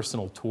like a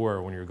personal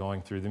tour when you're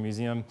going through the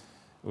museum,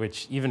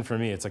 which even for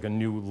me, it's like a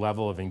new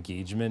level of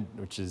engagement,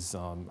 which is,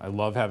 I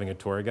love having a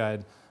tour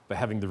guide, but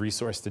having the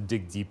resource to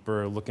dig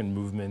deeper, look in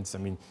movements. I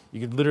mean,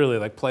 you could literally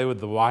like play with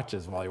the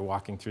watches while you're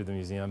walking through the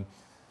museum.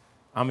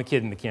 I'm a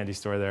kid in the candy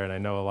store there, and I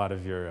know a lot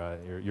of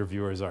your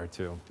viewers are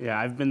too. Yeah,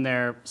 I've been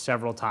there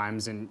several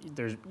times, and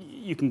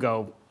you can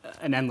go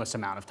an endless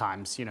amount of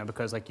times, you know,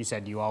 because like you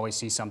said, you always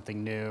see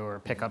something new or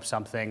pick up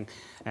something,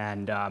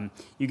 and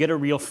you get a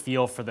real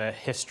feel for the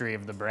history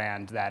of the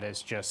brand that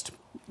is just,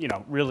 you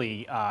know,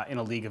 really in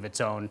a league of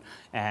its own.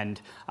 And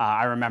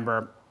I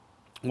remember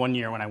one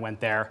year when I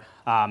went there,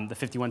 the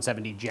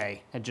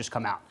 5170J had just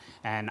come out,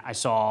 and I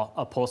saw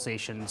a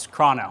Pulsations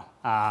chrono,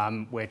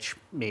 which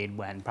made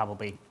when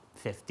probably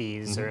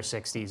 50s or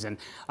 60s, and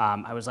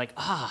I was like,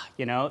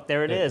 you know,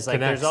 there it is. Like,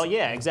 connects. there's all,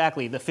 yeah,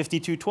 exactly. The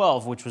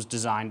 5212, which was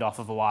designed off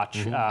of a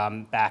watch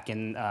back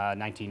in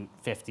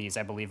 1950s,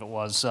 I believe it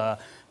was,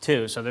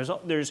 too. So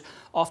there's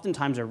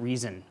oftentimes a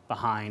reason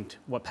behind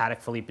what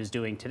Patek Philippe is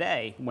doing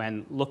today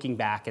when looking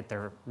back at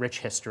their rich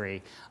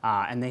history,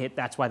 and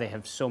that's why they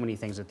have so many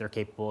things that they're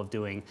capable of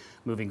doing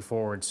moving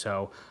forward.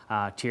 So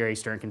Thierry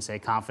Stern can say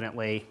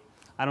confidently,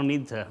 I don't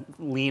need to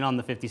lean on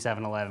the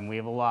 5711. We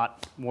have a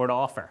lot more to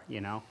offer,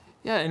 you know?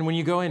 Yeah, and when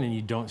you go in and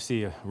you don't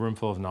see a room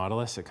full of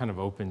Nautilus, it kind of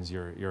opens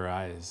your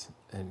eyes.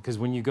 And because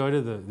when you go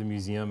to the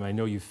museum, I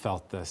know you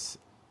felt this,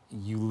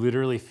 you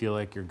literally feel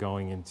like you're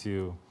going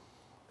into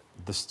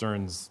the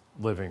Stern's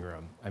living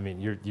room. I mean,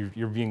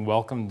 you're being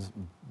welcomed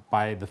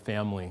by the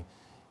family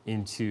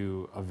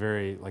into a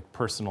very like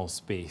personal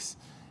space.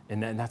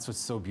 And that's what's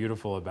so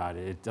beautiful about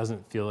it. It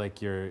doesn't feel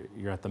like you're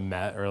at the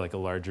Met or like a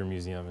larger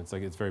museum. It's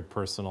like, it's very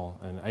personal.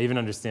 And I even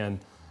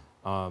understand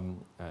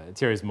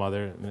Thierry's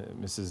mother,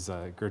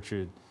 Mrs.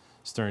 Gertrude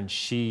Stern,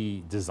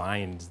 she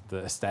designed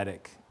the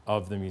aesthetic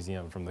of the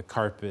museum, from the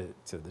carpet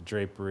to the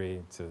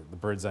drapery to the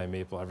bird's eye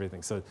maple,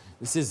 everything. So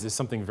this is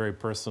something very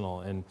personal.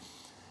 And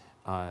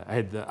I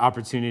had the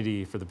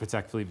opportunity for the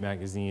Patek Philippe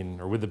magazine,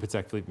 or with the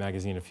Patek Philippe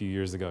magazine a few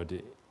years ago,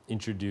 to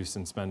introduce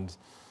and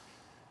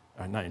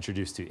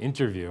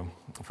interview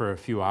for a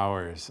few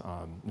hours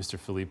Mr.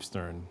 Philippe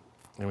Stern.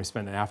 And we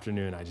spent an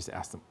afternoon, I just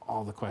asked him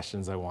all the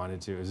questions I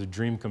wanted to. It was a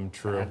dream come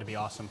true. That had to be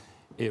awesome.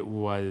 It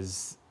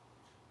was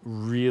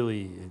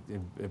really,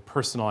 it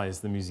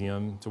personalized the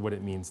museum to what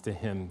it means to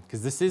him.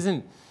 Because this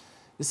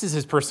is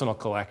his personal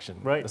collection.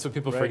 Right. That's what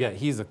people forget.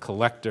 He's a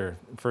collector,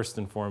 first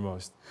and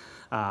foremost.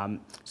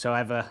 So I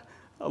have a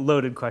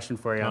loaded question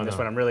for you on this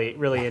one. I'm really,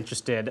 really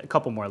interested. A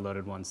couple more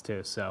loaded ones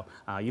too. So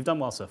you've done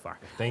well so far.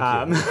 Thank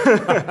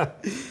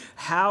you.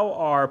 How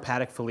are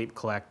Patek Philippe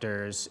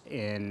collectors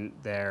in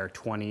their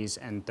 20s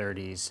and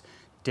 30s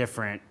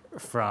different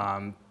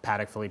from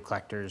Patek Philippe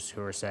collectors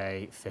who are,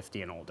 say,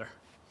 50 and older?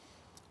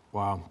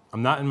 Wow.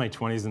 I'm not in my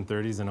 20s and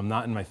 30s, and I'm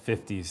not in my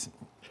 50s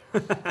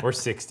or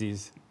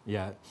 60s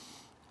yet.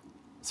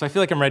 So I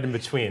feel like I'm right in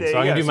between. So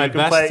I'm going to do my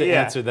best to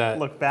answer that.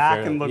 Look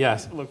back and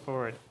look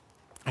forward.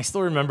 I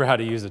still remember how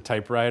to use a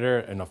typewriter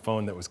and a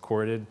phone that was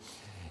corded.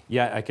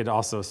 Yet I could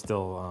also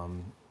still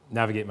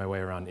navigate my way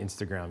around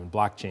Instagram and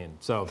blockchain.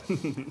 So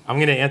I'm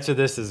going to answer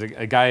this as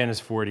a guy in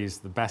his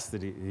 40s, the best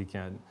that he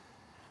can.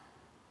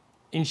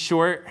 In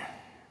short,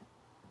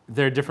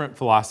 there are different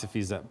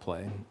philosophies at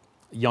play.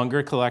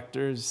 Younger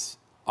collectors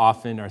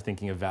often are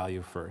thinking of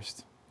value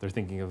first. They're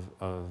thinking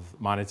of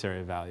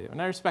monetary value.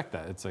 And I respect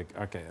that. It's like,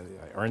 okay,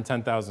 I earned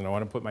 10,000. I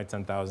want to put my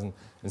 10,000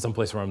 in some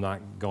place where I'm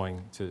not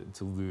going to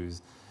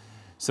lose.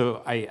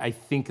 So I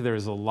think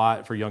there's a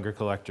lot for younger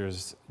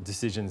collectors,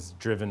 decisions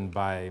driven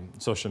by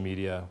social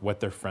media, what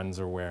their friends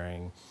are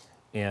wearing,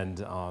 and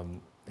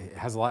it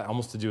has a lot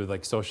almost to do with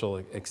like social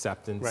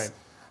acceptance.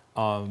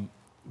 Right.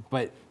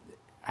 But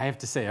I have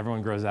to say,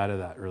 everyone grows out of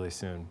that really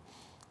soon.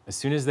 As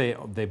soon as they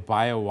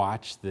buy a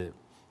watch that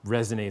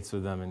resonates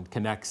with them and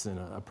connects in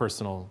a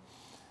personal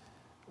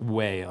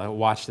way, a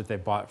watch that they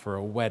bought for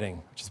a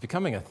wedding, which is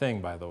becoming a thing,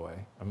 by the way.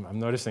 I'm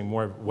noticing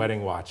more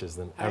wedding watches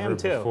than ever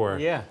before.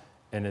 Yeah.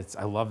 And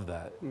I love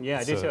that. Yeah,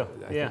 I do too.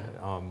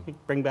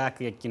 Bring back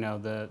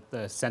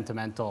the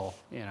sentimental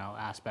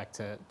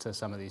aspect to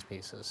some of these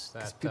pieces.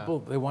 Because people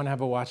they want to have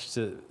a watch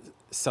to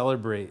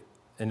celebrate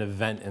an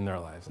event in their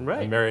lives.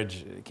 Right. A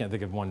marriage, I can't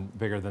think of one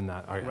bigger than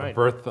that. A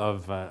birth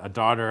of a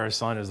daughter or a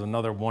son is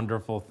another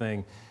wonderful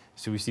thing.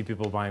 So we see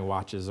people buying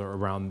watches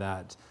around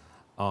that.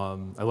 I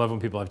love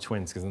when people have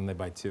twins because then they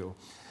buy two.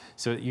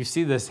 So you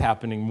see this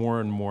happening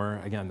more and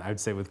more. Again, I'd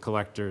say with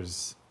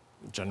collectors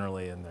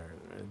generally in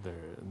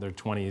their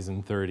 20s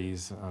and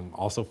 30s,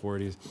 also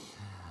 40s.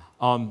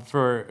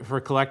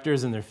 For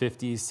collectors in their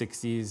 50s,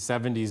 60s,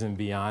 70s, and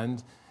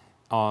beyond,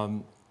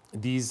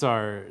 these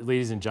are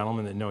ladies and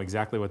gentlemen that know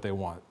exactly what they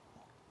want.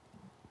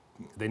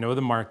 They know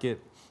the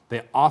market.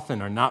 They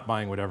often are not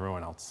buying what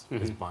everyone else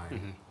is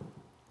buying.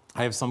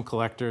 I have some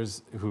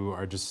collectors who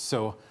are just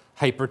so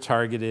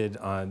hyper-targeted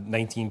on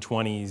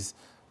 1920s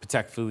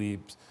Patek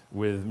Philippe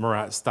with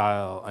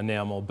Murat-style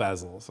enamel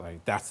bezels.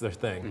 Like, that's their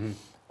thing.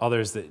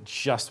 Others that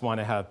just want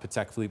to have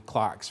Patek Philippe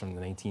clocks from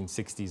the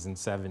 1960s and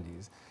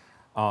 70s.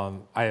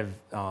 I have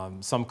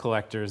some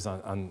collectors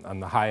on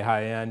the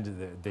high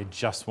end. They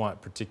just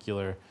want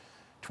particular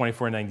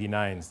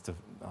 2499s to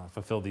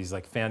fulfill these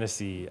like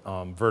fantasy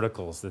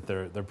verticals that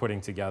they're putting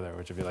together,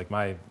 which would be like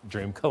my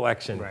dream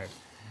collection. Right.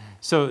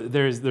 So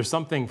there's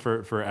something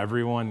for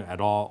everyone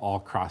at all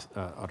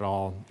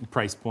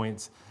price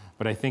points.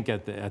 But I think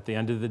at the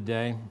end of the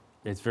day,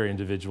 it's very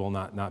individual,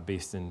 not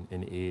based in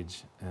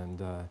age.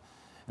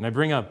 And I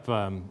bring up,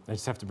 I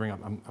just have to bring up,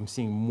 I'm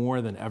seeing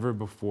more than ever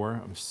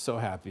before, I'm so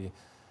happy,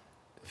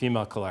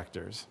 female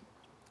collectors.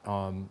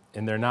 And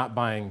they're not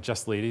buying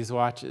just ladies'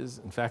 watches.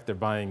 In fact, they're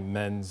buying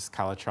men's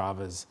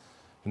Calatravas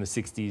from the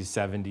 60s,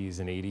 70s,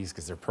 and 80s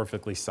because they're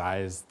perfectly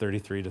sized,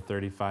 33 to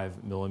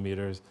 35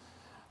 millimeters.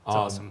 That's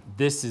awesome.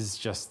 This is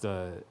just,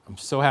 I'm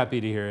so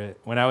happy to hear it.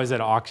 When I was at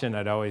auction,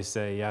 I'd always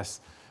say,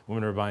 yes,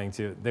 women were buying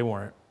too. They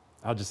weren't.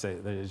 I'll just say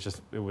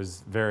it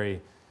was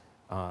very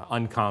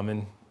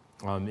uncommon.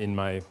 In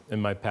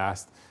my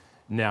past.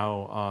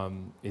 Now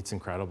it's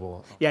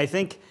incredible. Yeah, I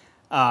think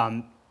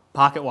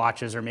pocket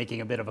watches are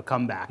making a bit of a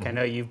comeback. I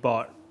know you've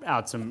brought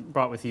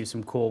with you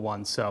some cool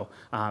ones. So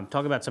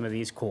talk about some of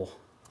these cool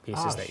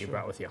pieces that you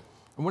brought with you.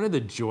 And one of the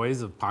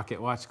joys of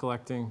pocket watch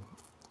collecting,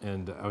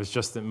 and I was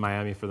just in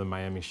Miami for the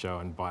Miami show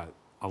and bought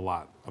a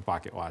lot of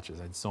pocket watches.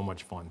 I had so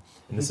much fun.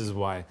 And this is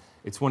why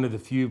it's one of the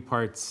few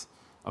parts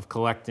of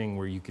collecting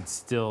where you could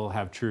still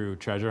have true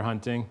treasure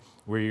hunting,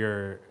 where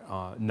your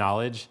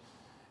knowledge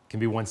can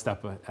be one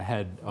step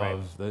ahead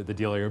of the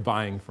dealer you're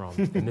buying from.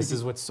 And this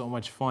is what's so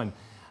much fun.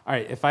 All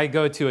right, if I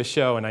go to a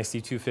show and I see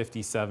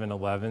 257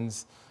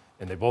 11s,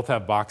 and they both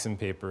have box and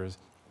papers,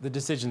 the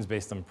decision's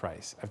based on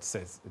price. I have to say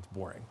it's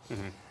boring.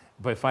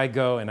 But if I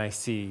go and I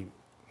see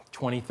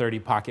 20, 30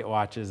 pocket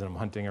watches and I'm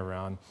hunting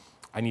around,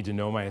 I need to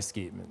know my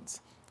escapements.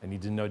 I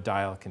need to know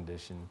dial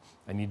condition.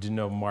 I need to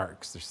know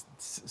marks. There's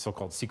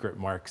so-called secret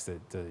marks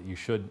that you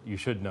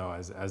should know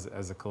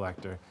as a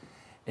collector.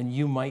 And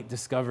you might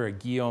discover a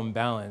Guillaume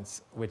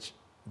balance, which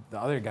the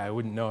other guy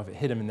wouldn't know if it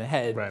hit him in the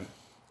head. Right.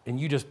 and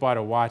you just bought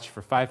a watch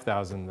for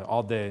 $5,000 that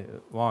all day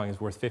long is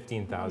worth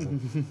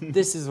 $15,000.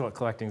 This is what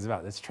collecting is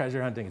about. It's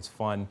treasure hunting, it's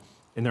fun,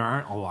 and there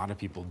aren't a lot of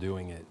people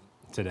doing it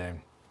today.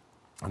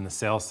 On the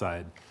sales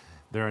side,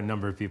 there are a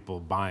number of people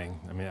buying.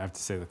 I mean, I have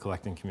to say the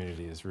collecting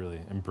community has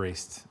really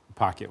embraced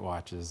pocket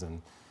watches,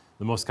 and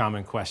the most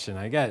common question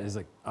I get is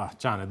like, oh,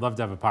 John, I'd love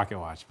to have a pocket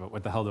watch, but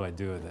what the hell do I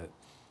do with it?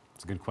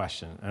 It's a good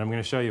question, and I'm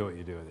gonna show you what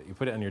you do with it. You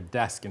put it on your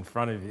desk in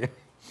front of you,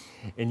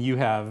 and you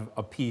have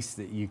a piece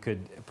that you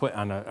could put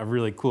on a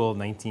really cool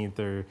 19th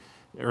or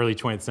early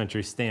 20th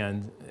century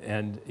stand,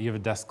 and you have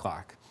a desk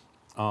clock.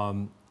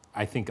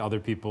 I think other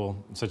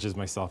people, such as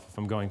myself, if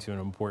I'm going to an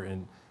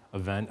important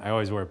event, I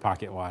always wear a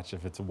pocket watch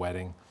if it's a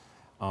wedding.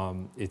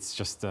 It's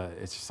just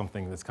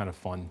something that's kind of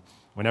fun.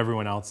 When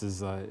everyone else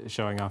is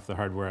showing off the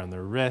hardware on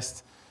their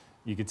wrist,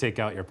 you could take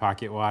out your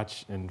pocket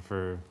watch, and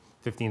for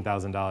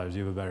 $15,000,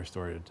 you have a better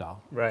story to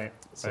tell. Right,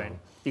 So, right.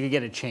 You could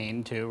get a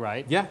chain too,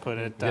 right? Yeah. Put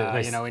it,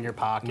 Nice, you know, in your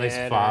pocket.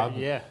 nice fob.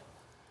 Yeah.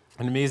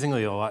 And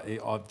amazingly,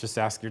 I'll just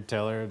ask your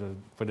tailor to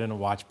put in a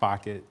watch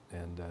pocket,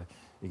 and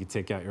you can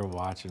take out your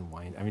watch and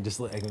wind. I mean, just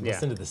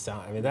listen to the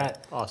sound. I mean,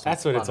 Awesome.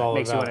 that's what Love it's it. all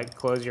Makes about. you want to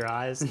close your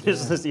eyes.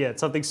 It's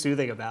something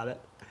soothing about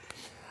it.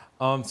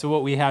 So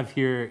what we have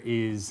here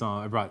is,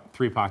 I brought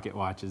 3 pocket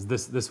watches.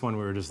 This one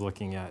we were just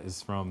looking at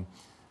is from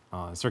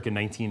circa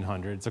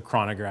 1900. It's a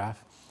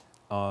chronograph.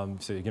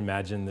 So you can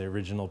imagine the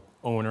original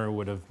owner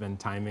would have been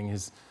timing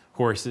his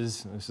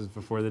horses. This is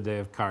before the day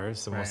of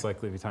cars, so most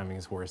likely be timing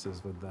his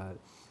horses with that.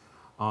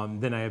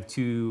 Then I have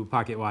 2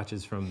 pocket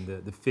watches from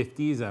the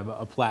 50s. I have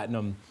a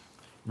platinum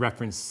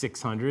reference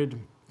 600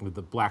 with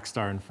the Black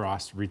Star and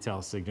Frost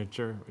retail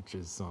signature, which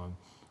is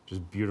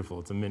just beautiful.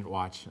 It's a mint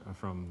watch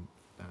from,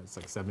 it's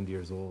like 70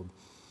 years old.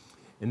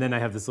 And then I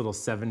have this little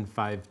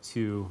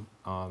 752,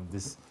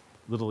 this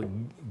little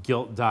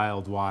gilt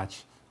dialed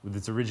watch with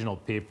its original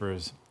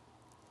papers.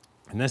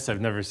 And this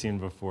I've never seen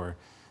before.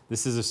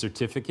 This is a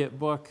certificate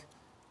book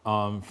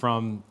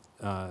from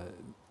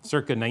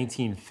circa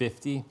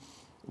 1950,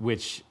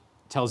 which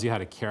tells you how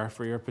to care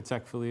for your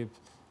Patek Philippe,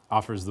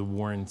 offers the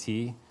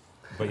warranty.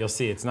 But you'll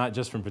see it's not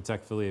just from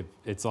Patek Philippe,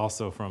 it's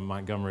also from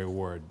Montgomery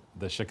Ward,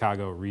 the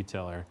Chicago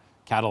retailer,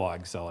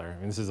 catalog seller.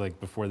 And this is like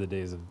before the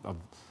days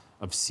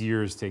of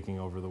Sears taking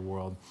over the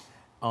world.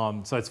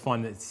 So it's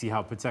fun to see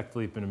how Patek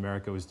Philippe in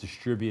America was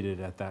distributed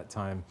at that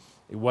time.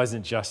 It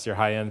wasn't just your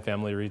high-end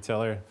family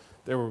retailer.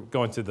 They were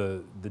going to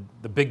the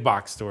big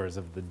box stores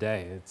of the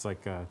day. It's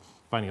like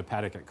finding a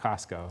Patek at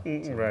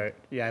Costco. So. Right.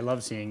 Yeah, I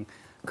love seeing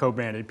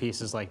co-branded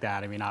pieces like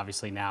that. I mean,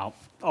 obviously now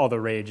all the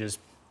rage is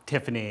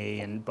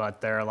Tiffany,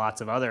 but there are lots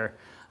of other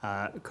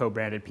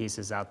co-branded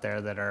pieces out there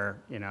that are,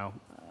 you know,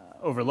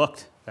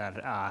 overlooked,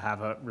 that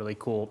have a really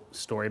cool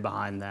story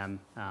behind them.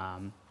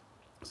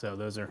 So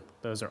those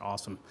are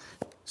awesome.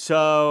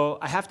 So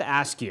I have to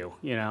ask you,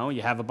 you know,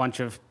 you have a bunch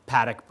of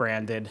Patek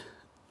branded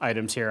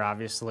items here,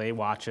 obviously,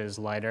 watches,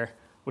 lighter.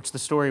 What's the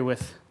story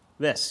with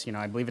this? You know,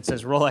 I believe it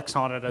says Rolex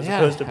on it as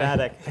opposed to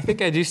Patek. I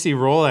think I do see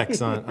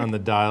Rolex on the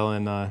dial,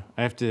 and I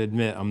have to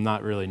admit I'm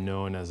not really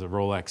known as a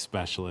Rolex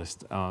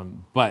specialist,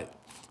 but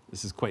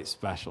this is quite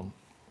special.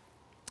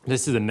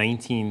 This is a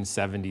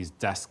 1970s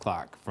desk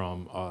clock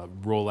from a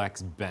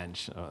Rolex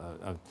bench,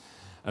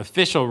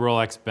 official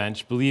Rolex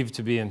bench, believed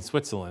to be in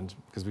Switzerland,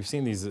 because we've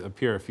seen these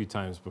appear a few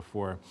times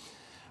before.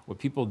 What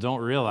people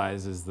don't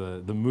realize is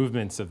the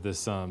movements of this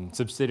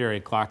subsidiary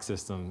clock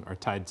system are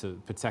tied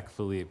to Patek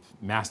Philippe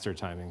master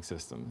timing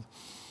systems.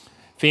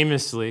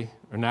 Famously,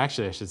 or no,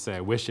 actually I should say,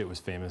 I wish it was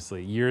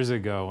famously, years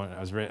ago, when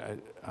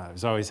I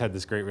was always had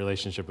this great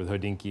relationship with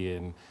Hodinkee,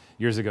 and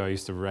years ago I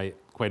used to write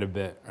quite a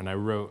bit, and I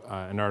wrote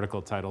an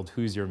article titled,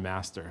 "Who's Your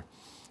Master?"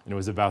 And it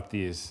was about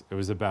these. It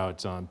was about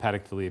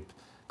Patek Philippe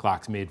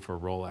clocks made for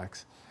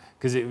Rolex,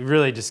 because it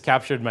really just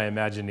captured my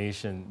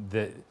imagination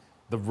that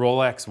the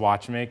Rolex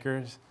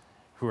watchmakers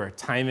who are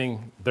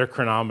timing their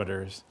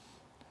chronometers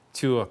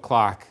to a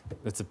clock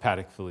that's a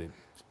Patek Philippe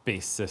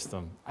based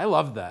system. I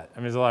love that. I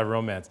mean, there's a lot of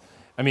romance.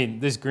 I mean,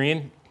 this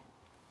green,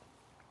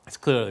 it's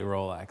clearly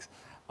Rolex.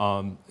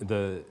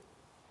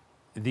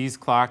 These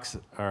clocks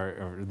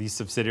or these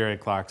subsidiary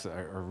clocks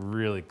are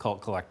really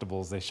cult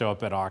collectibles. They show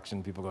up at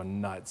auction, people go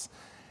nuts.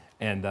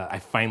 And I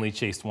finally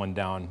chased one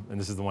down, and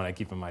this is the one I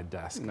keep in my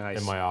desk,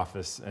 in my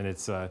office. And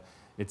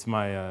it's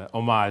my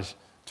homage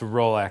to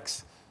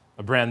Rolex,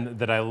 a brand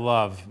that I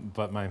love,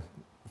 but my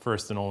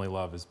first and only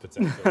love is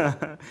Patek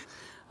Philippe.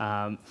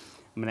 I'm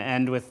going to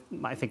end with,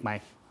 I think,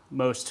 my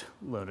most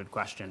loaded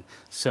question.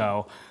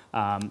 So,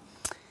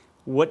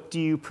 what do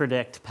you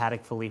predict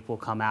Patek Philippe will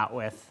come out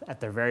with at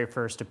their very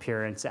first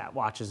appearance at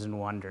Watches and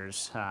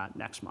Wonders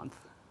next month?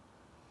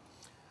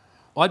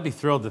 Well, I'd be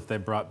thrilled if they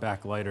brought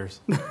back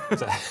lighters.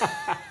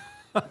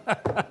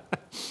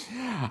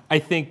 I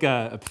think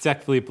a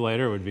Patek Philippe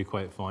lighter would be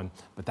quite fun,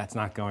 but that's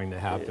not going to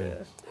happen.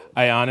 Yeah.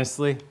 I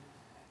honestly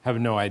have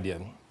no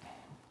idea.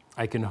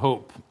 I can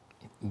hope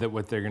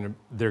what they're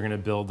gonna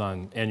build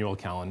on annual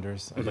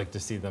calendars. I'd like to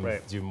see them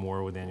do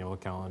more with annual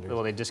calendars.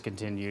 Well, they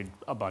discontinued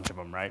a bunch of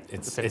them, right?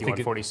 It's the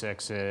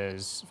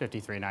 5146s,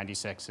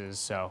 5396s,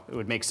 so it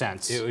would make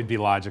sense. It would be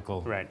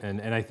logical. Right.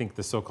 And I think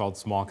the so-called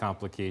small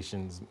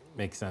complications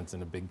make sense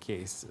in a big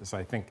case. So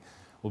I think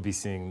we'll be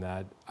seeing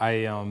that.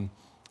 I'm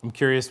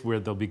curious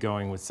where they'll be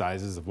going with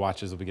sizes of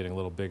watches. Will be getting a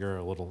little bigger,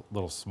 a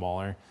little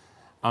smaller.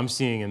 I'm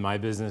seeing in my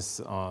business,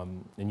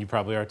 and you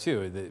probably are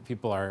too, that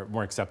people are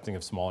more accepting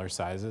of smaller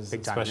sizes,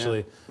 Big time,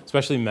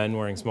 especially men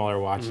wearing smaller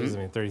watches. I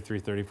mean, 33,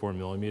 34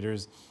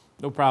 millimeters,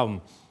 no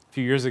problem. A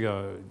few years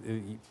ago,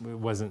 it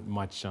wasn't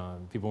much,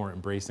 people weren't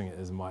embracing it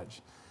as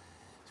much.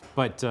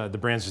 But the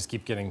brands just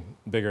keep getting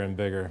bigger and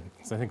bigger.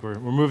 So I think we're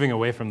moving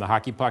away from the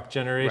hockey puck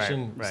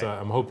generation. Right. So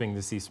I'm hoping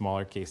to see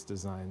smaller case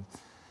designs.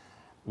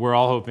 We're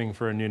all hoping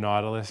for a new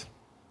Nautilus.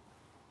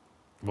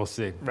 We'll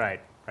see.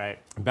 Right.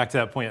 Back to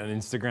that point on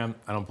Instagram,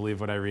 I don't believe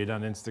what I read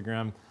on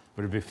Instagram,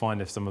 but it'd be fun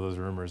if some of those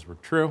rumors were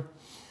true.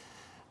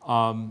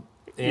 You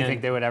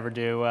think they would ever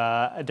do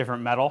a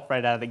different metal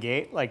right out of the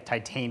gate, like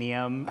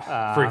titanium?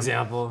 For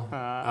example.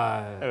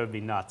 It would be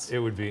nuts. It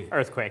would be.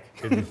 Earthquake.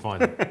 It'd be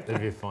fun. It'd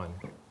be fun.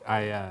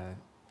 I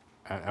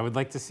would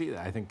like to see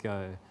that. I think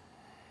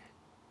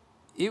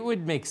it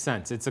would make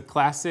sense. It's a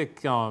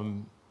classic, Patek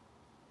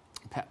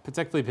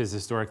Philippe has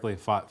historically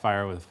fought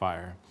fire with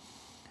fire.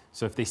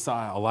 So if they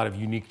saw a lot of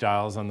unique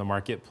dials on the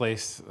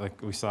marketplace,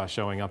 like we saw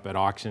showing up at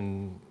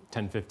auction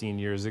 10, 15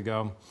 years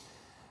ago,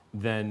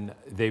 then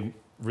they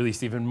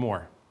released even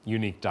more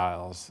unique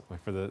dials,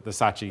 like for the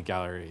Saatchi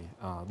Gallery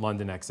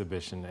London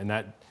exhibition. And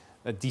that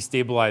not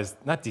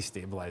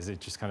destabilized, it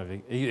just kind of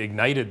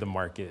ignited the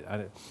market.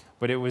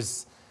 But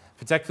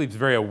Patek Philippe's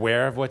very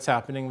aware of what's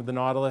happening with the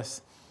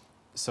Nautilus.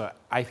 So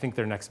I think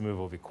their next move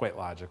will be quite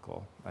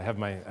logical. I have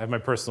my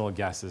personal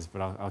guesses,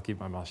 but I'll keep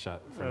my mouth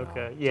shut for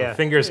now. Yeah. So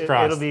fingers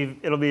crossed.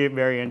 It'll be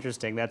very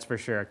interesting, that's for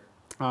sure.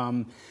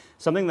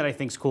 Something that I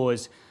think is cool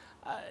is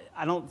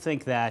I don't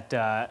think that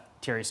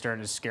Thierry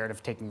Stern is scared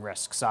of taking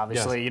risks.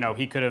 Obviously,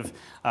 he could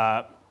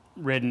have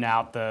ridden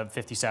out the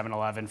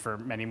 5711 for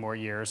many more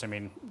years. I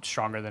mean,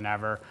 stronger than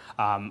ever.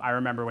 I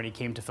remember when he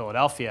came to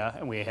Philadelphia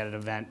and we had an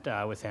event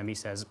with him, he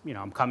says,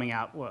 I'm coming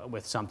out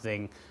with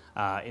something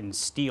in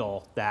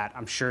steel that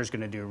I'm sure is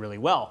going to do really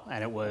well.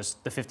 And it was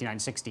the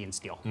 5960 in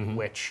steel,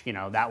 which,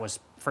 that was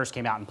first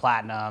came out in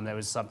platinum. There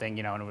was something,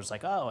 and it was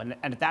like, oh, and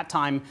at that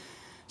time,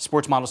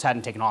 sports models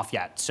hadn't taken off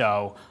yet.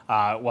 So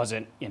it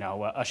wasn't,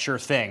 a sure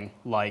thing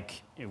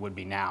like it would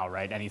be now,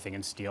 right? Anything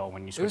in steel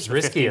when you switch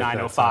from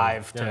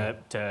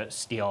 5905 to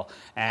steel.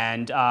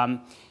 And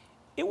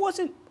it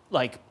wasn't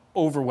like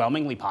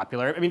overwhelmingly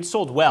popular. I mean, it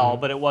sold well,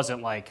 but it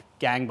wasn't like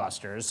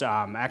gangbusters.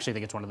 I actually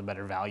think it's one of the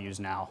better values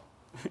now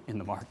in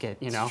the market,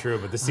 It's true,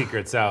 but the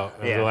secret's out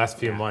over the last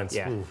few months.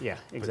 Yeah,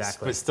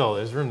 exactly. But still,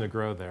 there's room to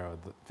grow there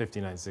with the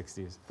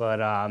 5960s. But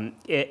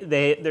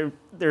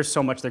there's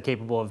so much they're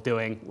capable of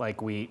doing,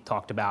 like we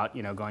talked about,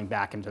 going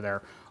back into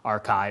their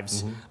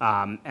archives.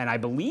 And I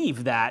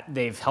believe that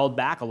they've held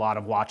back a lot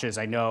of watches.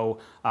 I know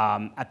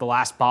at the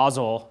last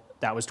Basel,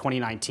 that was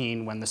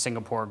 2019 when the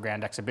Singapore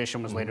Grand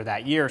Exhibition was later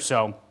that year.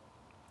 So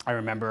I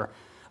remember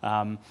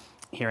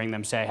hearing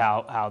them say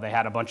how they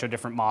had a bunch of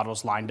different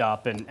models lined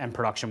up and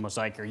production was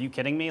like, are you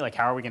kidding me? Like,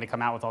 how are we going to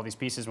come out with all these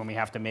pieces when we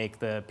have to make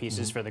the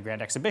pieces for the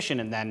Grand Exhibition?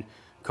 And then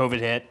COVID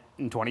hit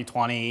in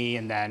 2020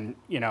 and then,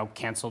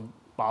 canceled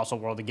Basel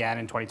World again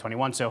in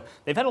 2021. So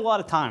they've had a lot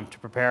of time to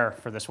prepare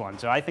for this one.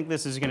 So I think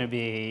this is going to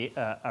be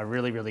a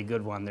really, really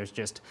good one. There's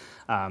just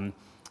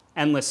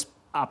endless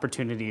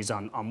opportunities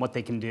on what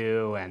they can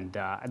do, and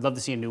I'd love to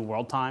see a new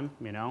world time,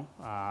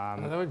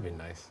 that would be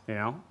nice.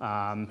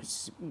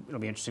 It'll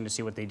be interesting to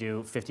see what they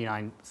do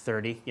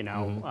 5930,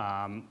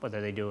 whether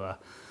they do a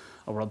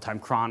world time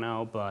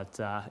chrono, but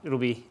it'll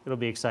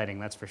be exciting,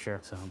 that's for sure.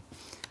 So,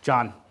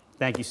 John,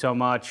 thank you so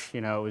much.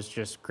 It was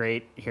just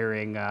great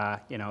hearing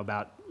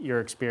about your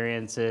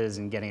experiences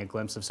and getting a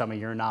glimpse of some of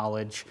your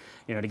knowledge.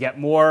 To get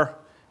more,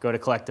 go to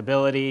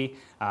Collectability.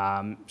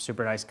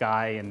 Super nice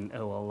guy, and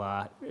who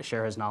will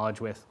share his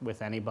knowledge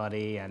with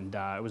anybody. And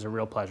it was a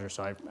real pleasure.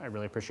 So I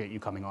really appreciate you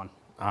coming on.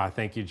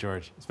 Thank you,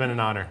 George. It's been an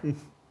honor.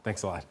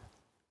 Thanks a lot.